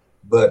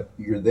 but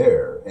you're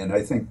there. And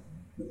I think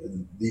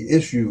the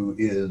issue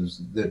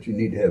is that you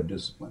need to have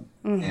discipline.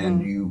 Mm-hmm.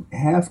 And you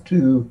have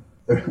to,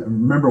 I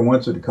remember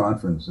once at a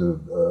conference,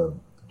 a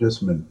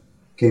participant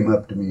came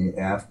up to me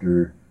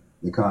after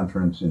the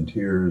conference in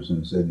tears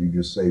and said, "You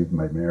just saved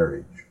my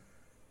marriage."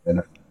 And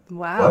I,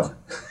 wow.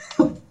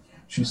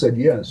 She said,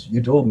 "Yes,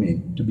 you told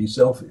me to be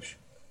selfish."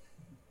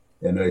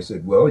 And I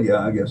said, "Well, yeah,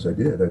 I guess I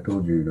did. I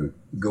told you to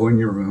go in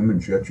your room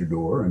and shut your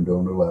door and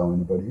don't allow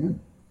anybody in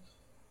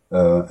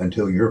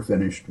until you're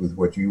finished with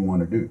what you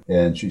want to do."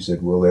 And she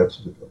said, "Well,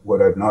 that's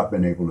what I've not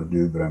been able to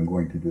do, but I'm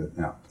going to do it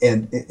now."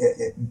 And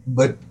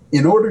but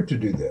in order to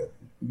do that,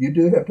 you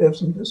do have to have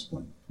some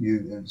discipline.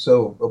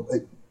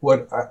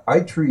 What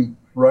I treat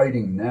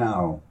writing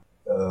now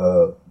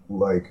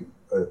like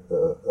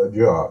a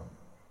job,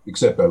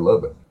 except I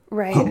love it.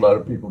 Right. A lot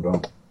of people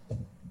don't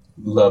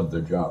love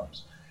their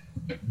jobs.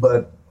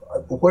 But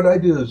what I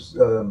do is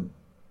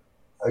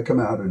I come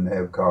out and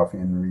have coffee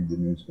and read the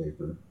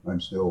newspaper.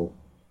 I'm still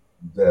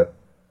that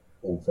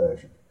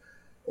old-fashioned.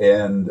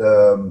 And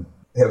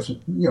have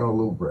some, a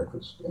little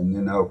breakfast. And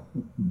then I'll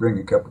bring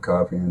a cup of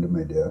coffee into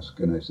my desk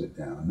and I sit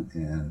down.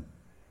 And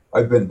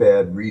I've been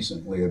bad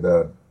recently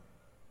about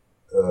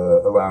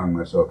allowing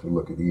myself to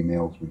look at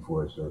emails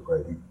before I start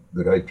writing.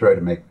 But I try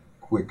to make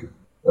quick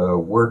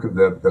work of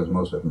that because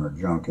most of them are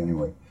junk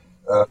anyway.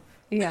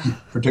 Yeah.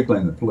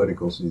 Particularly in the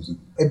political season.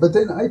 But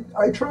then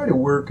I try to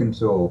work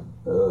until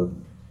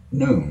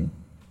noon,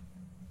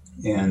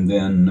 and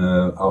then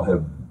I'll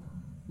have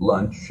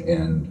lunch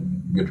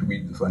and get to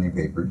read the funny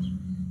papers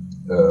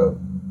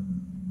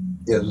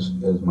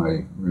as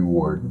my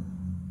reward.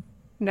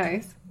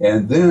 Nice.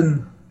 And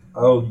then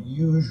I'll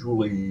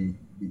usually,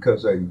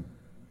 because I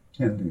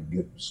tend to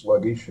get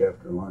sluggish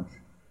after lunch,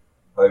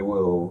 I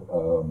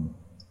will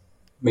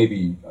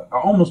maybe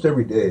almost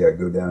every day I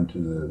go down to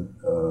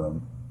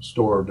the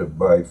store to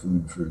buy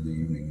food for the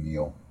evening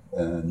meal,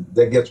 and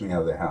that gets me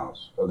out of the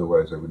house.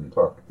 Otherwise, I wouldn't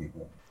talk to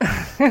people.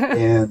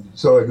 And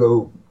so I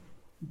go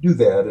do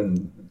that,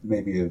 and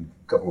maybe a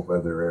couple of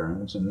other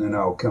errands, and then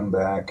I'll come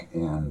back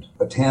and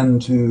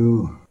attend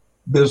to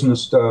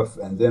business stuff,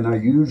 and then I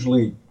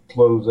usually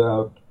close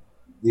out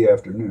the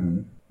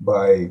afternoon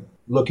by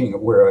looking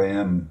at where I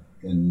am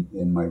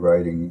in my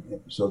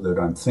writing, so that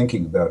I'm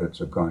thinking about it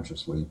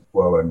subconsciously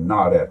while I'm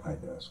not at my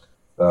desk.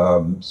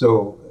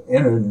 So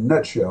in a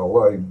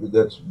nutshell,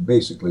 that's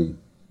basically,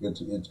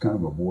 it's kind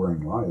of a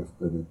boring life,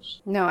 but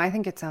it's... No, I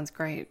think it sounds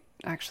great,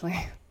 actually.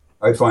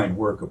 I find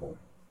workable.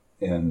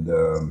 And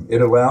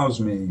it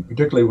allows me,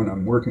 particularly when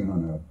I'm working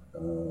on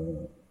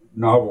a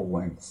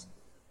novel-length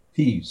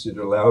piece, it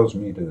allows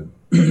me to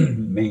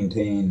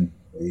maintain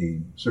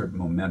a certain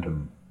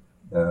momentum.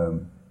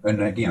 And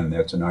again,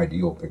 that's an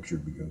ideal picture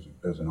because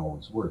it doesn't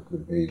always work. There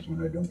are days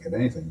when I don't get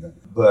anything done.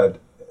 But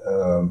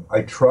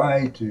I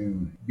try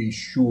to be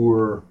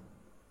sure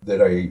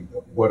that I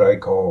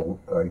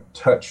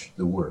touch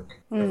the work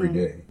every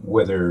day.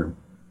 Whether,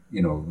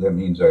 that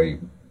means I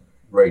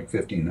write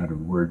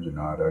 1,500 words or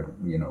not,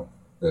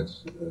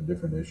 that's a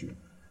different issue.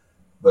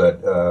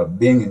 But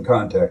being in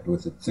contact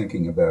with it,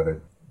 thinking about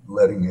it,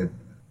 letting it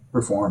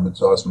perform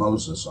its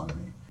osmosis on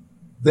me,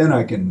 then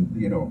I can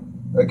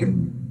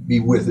be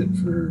with it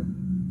for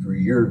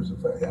years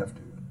if I have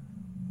to.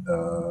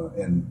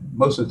 And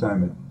most of the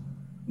time it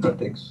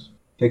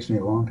takes me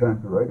a long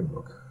time to write a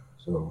book.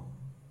 So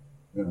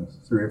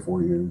 3 or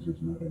 4 years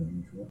is not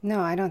unusual.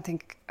 No, I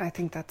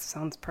think that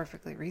sounds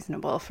perfectly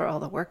reasonable for all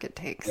the work it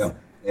takes. Yeah.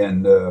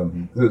 And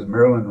there's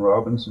Marilynne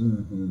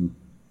Robinson, who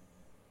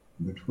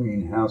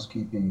between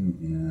housekeeping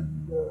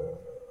and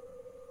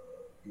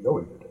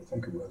Gilead, I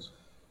think it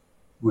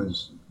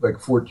was like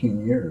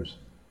 14 years.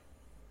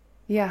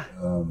 Yeah.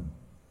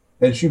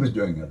 And she was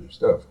doing other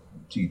stuff,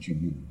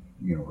 teaching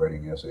and,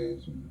 writing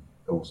essays and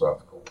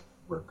philosophical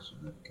works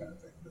and that kind of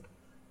thing. But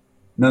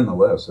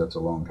nonetheless, that's a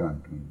long time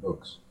between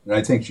books. And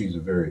I think she's a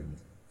very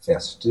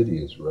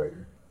fastidious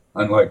writer,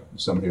 unlike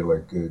somebody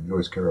like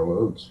Joyce Carol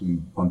Oates,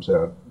 who pumps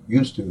out,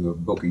 used to, a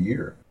book a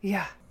year.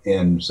 Yeah.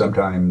 And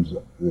sometimes,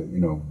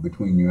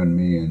 between you and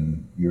me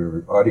and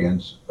your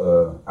audience,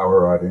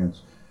 our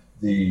audience,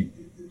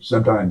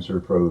 sometimes her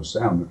prose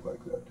sounded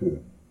like that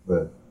too.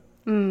 But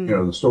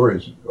the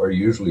stories are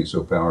usually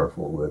so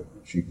powerful that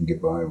she can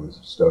get by with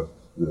stuff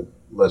that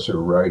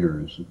lesser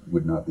writers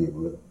would not be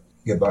able to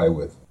get by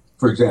with.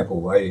 For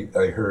example, I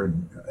heard,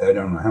 I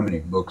don't know how many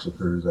books of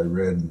hers I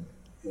read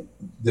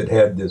that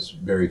had this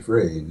very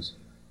phrase,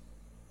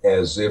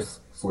 as if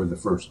for the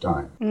first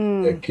time.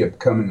 It kept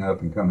coming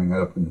up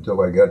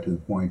until I got to the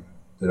point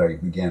that I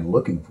began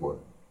looking for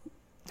it.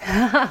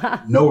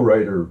 No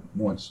writer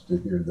wants to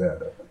hear that,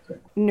 I don't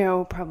think.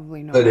 No,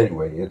 probably not. But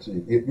anyway,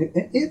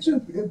 it's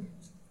a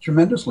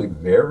tremendously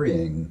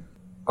varying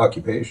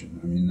occupation.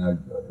 I mean,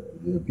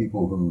 there are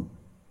people who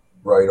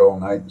write all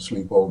night and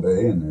sleep all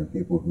day, and there are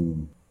people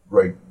who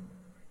write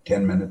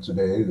 10 minutes a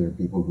day. There are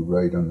people who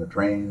write on the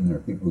train. There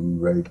are people who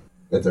write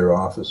at their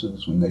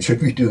offices when they should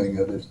be doing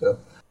other stuff.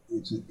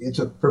 It's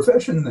a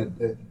profession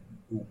that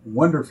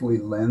wonderfully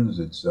lends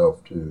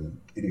itself to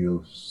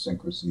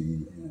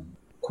idiosyncrasy and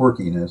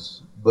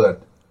quirkiness,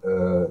 but at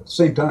the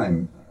same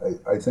time,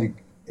 I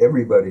think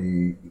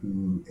everybody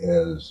who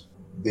has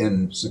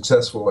been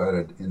successful at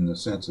it in the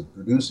sense of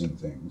producing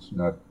things,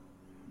 not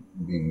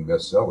being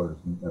bestsellers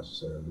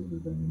necessarily,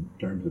 but in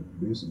terms of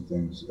producing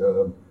things,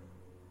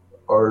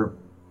 are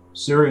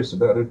serious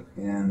about it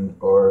and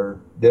are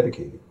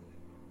dedicated.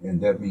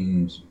 And that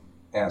means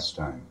ass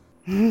time.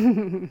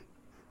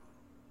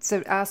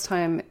 So ass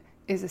time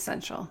is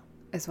essential,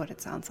 is what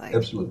it sounds like.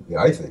 Absolutely,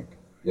 I think.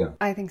 Yeah.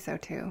 I think so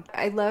too.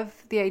 I love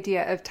the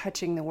idea of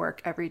touching the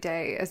work every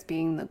day as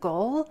being the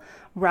goal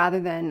rather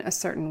than a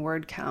certain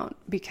word count,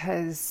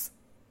 because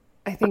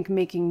I think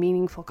making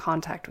meaningful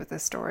contact with a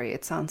story,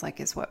 it sounds like,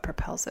 is what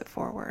propels it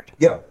forward.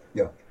 Yeah.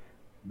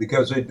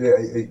 Because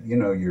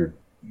you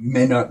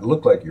may not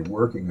look like you're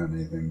working on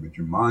anything, but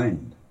your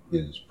mind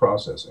is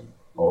processing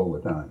all the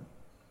time.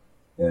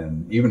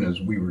 And even as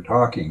we were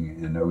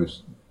talking, and I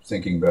was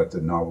thinking about the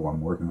novel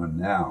I'm working on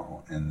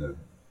now and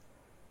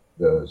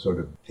the sort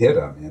of pit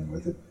I'm in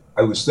with it,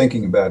 I was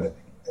thinking about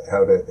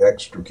how to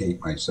extricate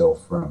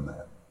myself from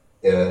that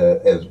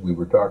as we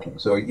were talking.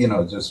 So,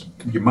 just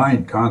your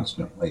mind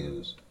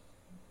constantly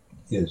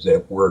is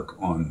at work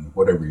on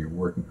whatever you're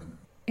working on.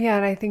 Yeah,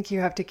 and I think you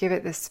have to give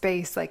it the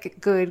space, like a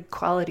good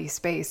quality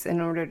space, in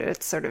order to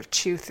sort of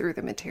chew through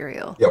the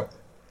material. Yep.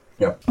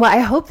 Well, I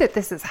hope that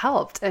this has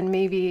helped, and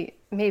maybe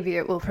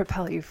it will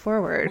propel you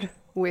forward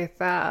with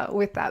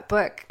that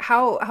book.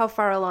 How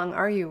far along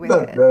are you with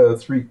it? About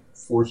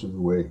 3/4 of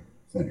the way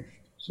finished.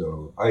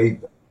 So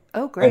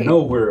Oh, great. I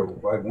know where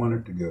I want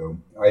it to go.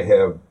 I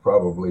have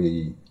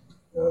probably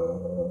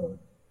 2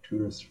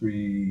 or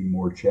 3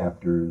 more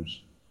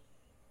chapters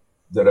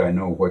that I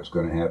know what's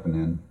going to happen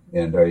in,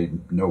 and I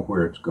know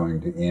where it's going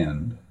to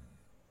end.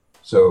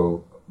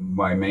 So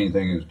my main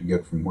thing is to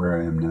get from where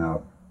I am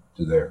now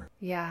to there.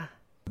 Yeah.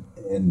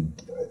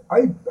 And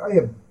I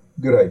have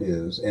good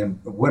ideas, and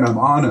when I'm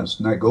honest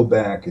and I go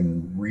back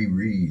and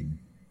reread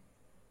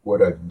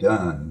what I've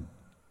done,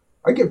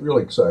 I get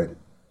really excited.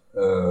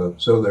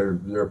 So there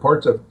are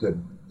parts of it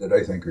that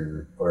I think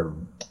are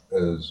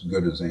as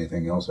good as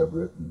anything else I've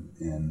written,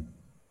 and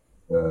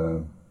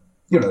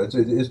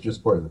it's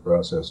just part of the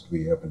process to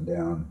be up and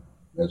down.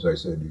 As I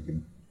said, you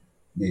can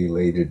be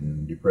elated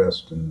and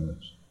depressed in the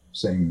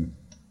same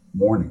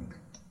morning.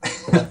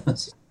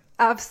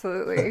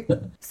 Absolutely.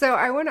 So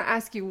I want to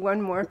ask you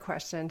one more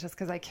question, just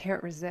because I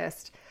can't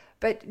resist.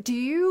 But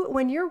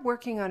when you're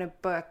working on a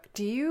book,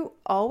 do you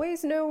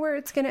always know where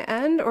it's going to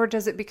end, or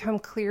does it become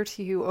clear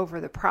to you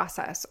over the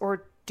process,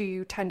 or do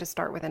you tend to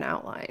start with an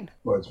outline?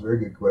 Well, it's a very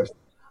good question.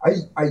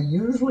 I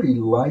usually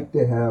like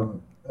to have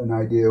an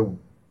idea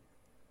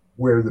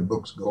where the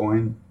book's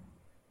going.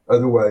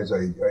 Otherwise,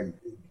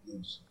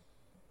 it's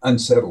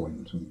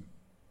unsettling to me.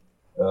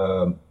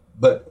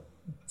 But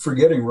for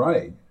Getting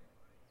Right,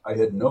 I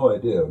had no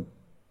idea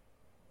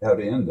how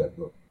to end that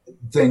book.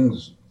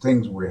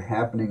 Things were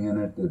happening in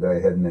it that I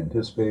hadn't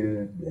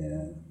anticipated,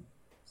 and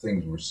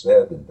things were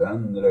said and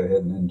done that I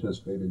hadn't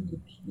anticipated,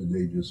 that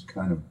they just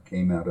kind of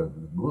came out of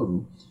the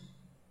blue.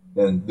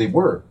 And they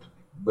worked,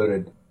 but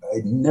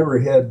I never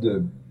had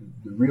the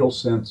real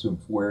sense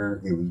of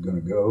where it was going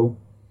to go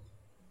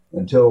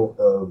until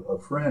a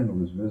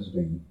friend was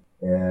visiting,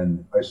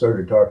 and I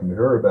started talking to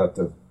her about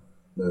the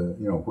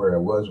where I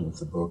was with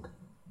the book.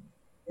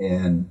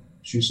 And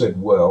she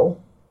said,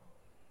 well,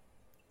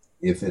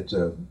 if it's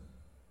a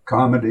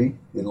comedy,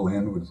 it'll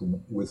end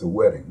with a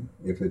wedding.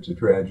 If it's a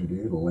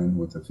tragedy, it'll end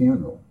with a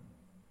funeral.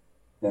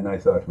 And I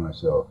thought to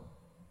myself,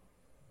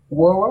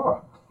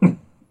 voila.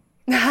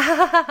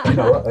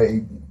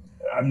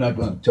 I'm not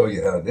going to tell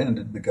you how it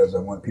ended because I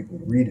want people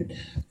to read it.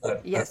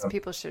 Yes,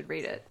 people should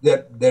read it.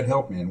 That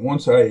helped me. And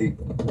once I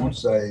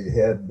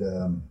had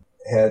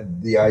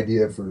the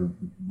idea for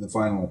the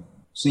final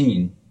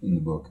scene in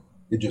the book,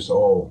 it just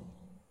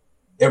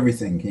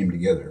everything came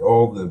together.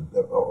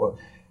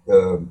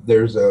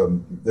 There's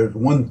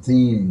one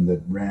theme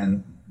that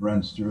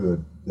runs through it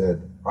that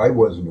I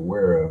wasn't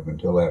aware of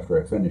until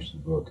after I finished the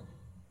book,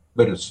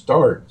 but it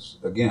starts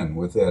again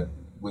with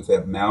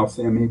that mouth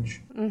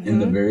image in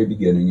the very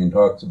beginning, and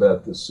talks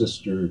about the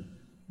sister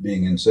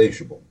being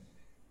insatiable,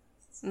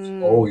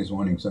 always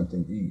wanting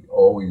something to eat,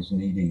 always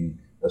needing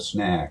a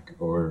snack,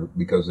 or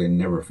because they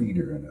never feed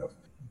her enough.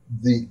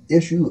 The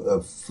issue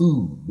of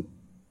food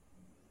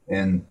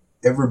and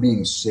ever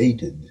being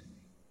sated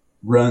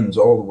runs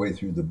all the way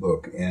through the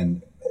book,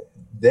 and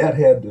that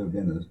had to have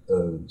been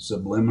a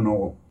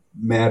subliminal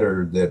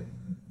matter that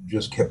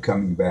just kept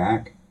coming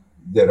back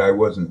that I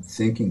wasn't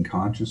thinking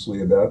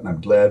consciously about, and I'm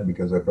glad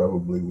because I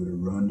probably would have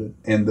ruined it.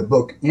 And the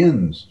book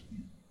ends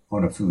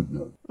on a food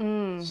note.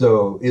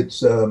 So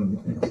it's,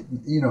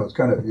 it's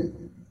kind of,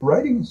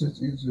 writing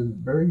is a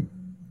very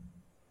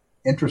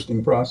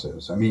interesting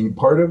process. I mean,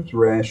 part of it's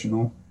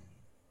rational,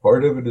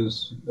 part of it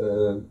is,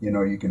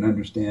 you can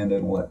understand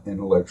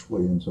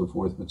intellectually and so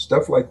forth, but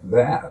stuff like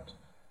that,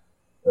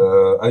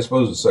 I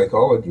suppose a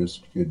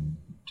psychologist could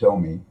tell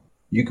me,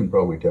 you can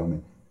probably tell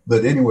me,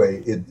 but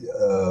anyway,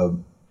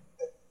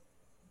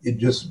 it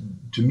just,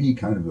 to me,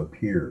 kind of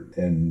appeared.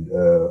 And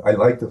I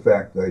like the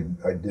fact that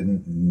I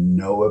didn't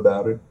know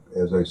about it,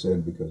 as I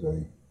said, because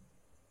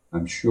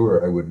I'm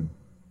sure I would have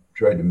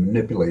tried to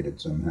manipulate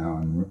it somehow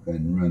and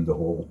ruin the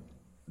whole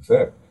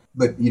effect.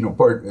 But,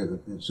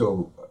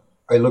 so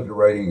I look at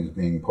writing as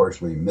being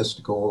partially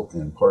mystical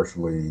and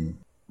partially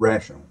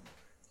rational.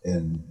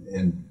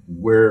 And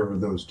where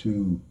those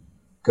two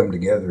come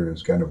together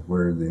is kind of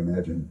where the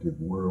imaginative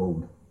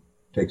world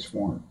takes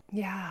form.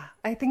 Yeah,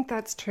 I think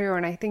that's true.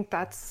 And I think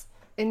that's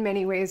in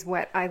many ways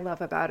what I love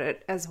about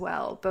it as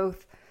well,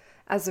 both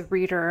as a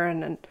reader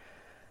and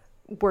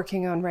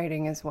working on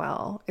writing as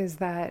well, is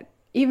that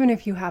even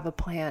if you have a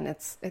plan,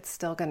 it's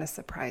still going to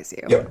surprise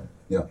you.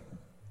 Yeah.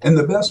 And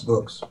the best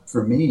books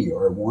for me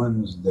are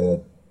ones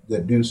that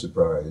do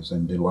surprise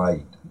and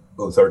delight,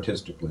 both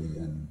artistically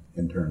and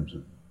in terms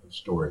of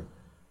story.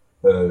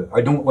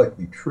 I don't like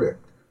to be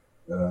tricked,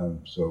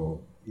 so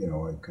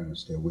I kind of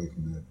stay away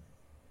from that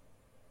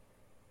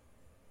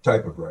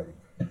type of writing.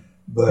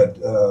 But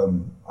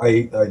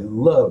I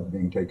love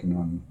being taken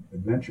on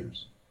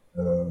adventures,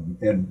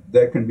 and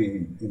that can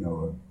be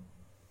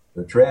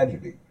a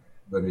tragedy,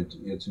 but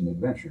it's an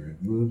adventure.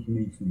 It moves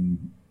me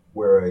from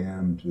where I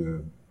am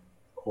to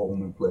a whole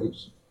new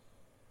place,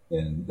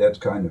 and that's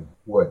kind of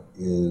what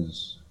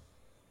is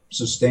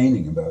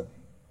sustaining about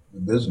the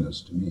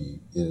business to me,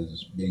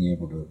 is being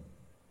able to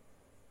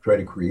try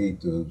to create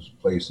those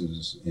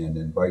places and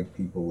invite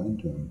people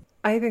into them.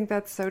 I think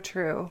that's so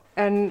true.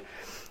 And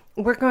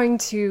we're going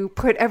to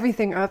put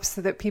everything up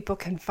so that people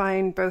can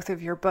find both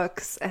of your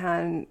books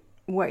and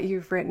what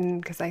you've written,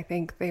 because I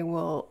think they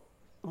will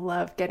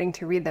love getting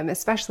to read them,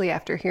 especially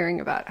after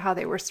hearing about how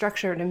they were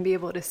structured, and be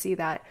able to see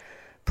that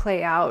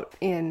play out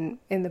in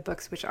the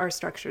books, which are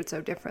structured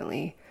so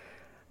differently.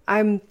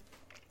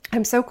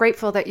 I'm so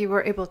grateful that you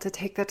were able to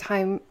take the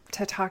time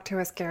to talk to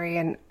us, Gary,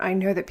 and I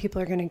know that people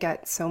are going to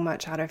get so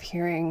much out of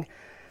hearing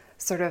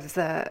sort of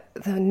the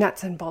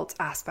nuts and bolts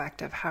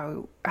aspect of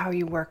how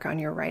you work on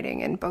your writing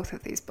in both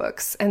of these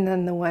books, and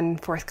then the one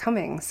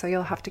forthcoming. So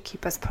you'll have to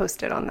keep us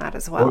posted on that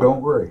as well. Oh,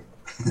 don't worry.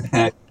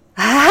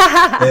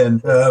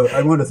 And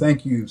I want to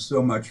thank you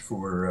so much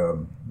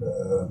for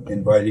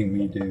inviting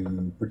me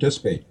to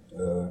participate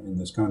in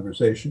this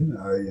conversation.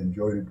 I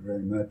enjoyed it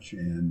very much,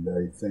 and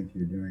I think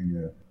you're doing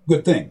a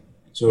good thing.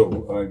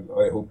 So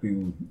I hope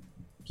you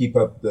keep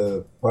up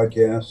the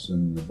podcasts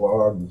and the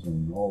blogs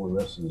and all the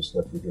rest of the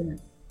stuff you're doing.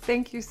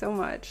 Thank you so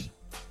much.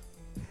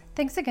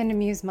 Thanks again to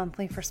Muse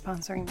Monthly for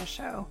sponsoring the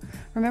show.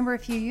 Remember,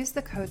 if you use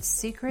the code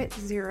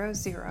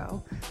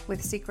SECRET00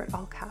 with secret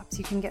all caps,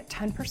 you can get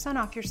 10%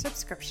 off your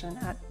subscription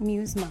at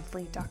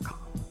musemonthly.com.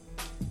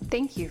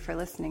 Thank you for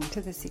listening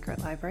to the Secret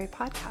Library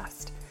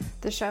podcast.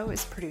 The show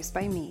is produced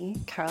by me,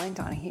 Caroline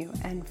Donahue,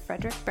 and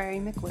Frederick Barry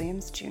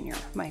McWilliams Jr.,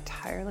 my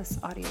tireless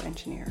audio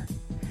engineer.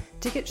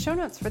 To get show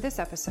notes for this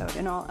episode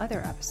and all other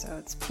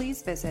episodes,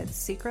 please visit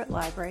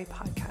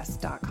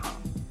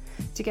secretlibrarypodcast.com.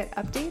 To get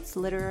updates,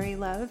 literary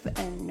love,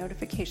 and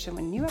notification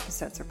when new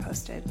episodes are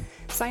posted,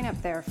 sign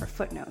up there for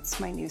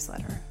Footnotes, my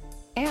newsletter.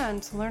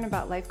 And to learn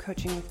about life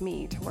coaching with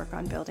me to work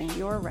on building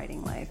your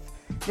writing life,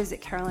 visit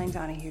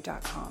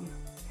carolinedonahue.com.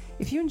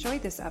 If you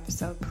enjoyed this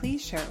episode,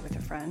 please share it with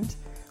a friend.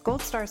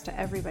 Gold stars to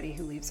everybody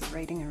who leaves a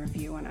rating and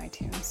review on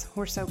iTunes.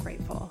 We're so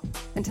grateful.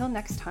 Until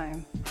next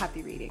time,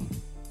 happy reading.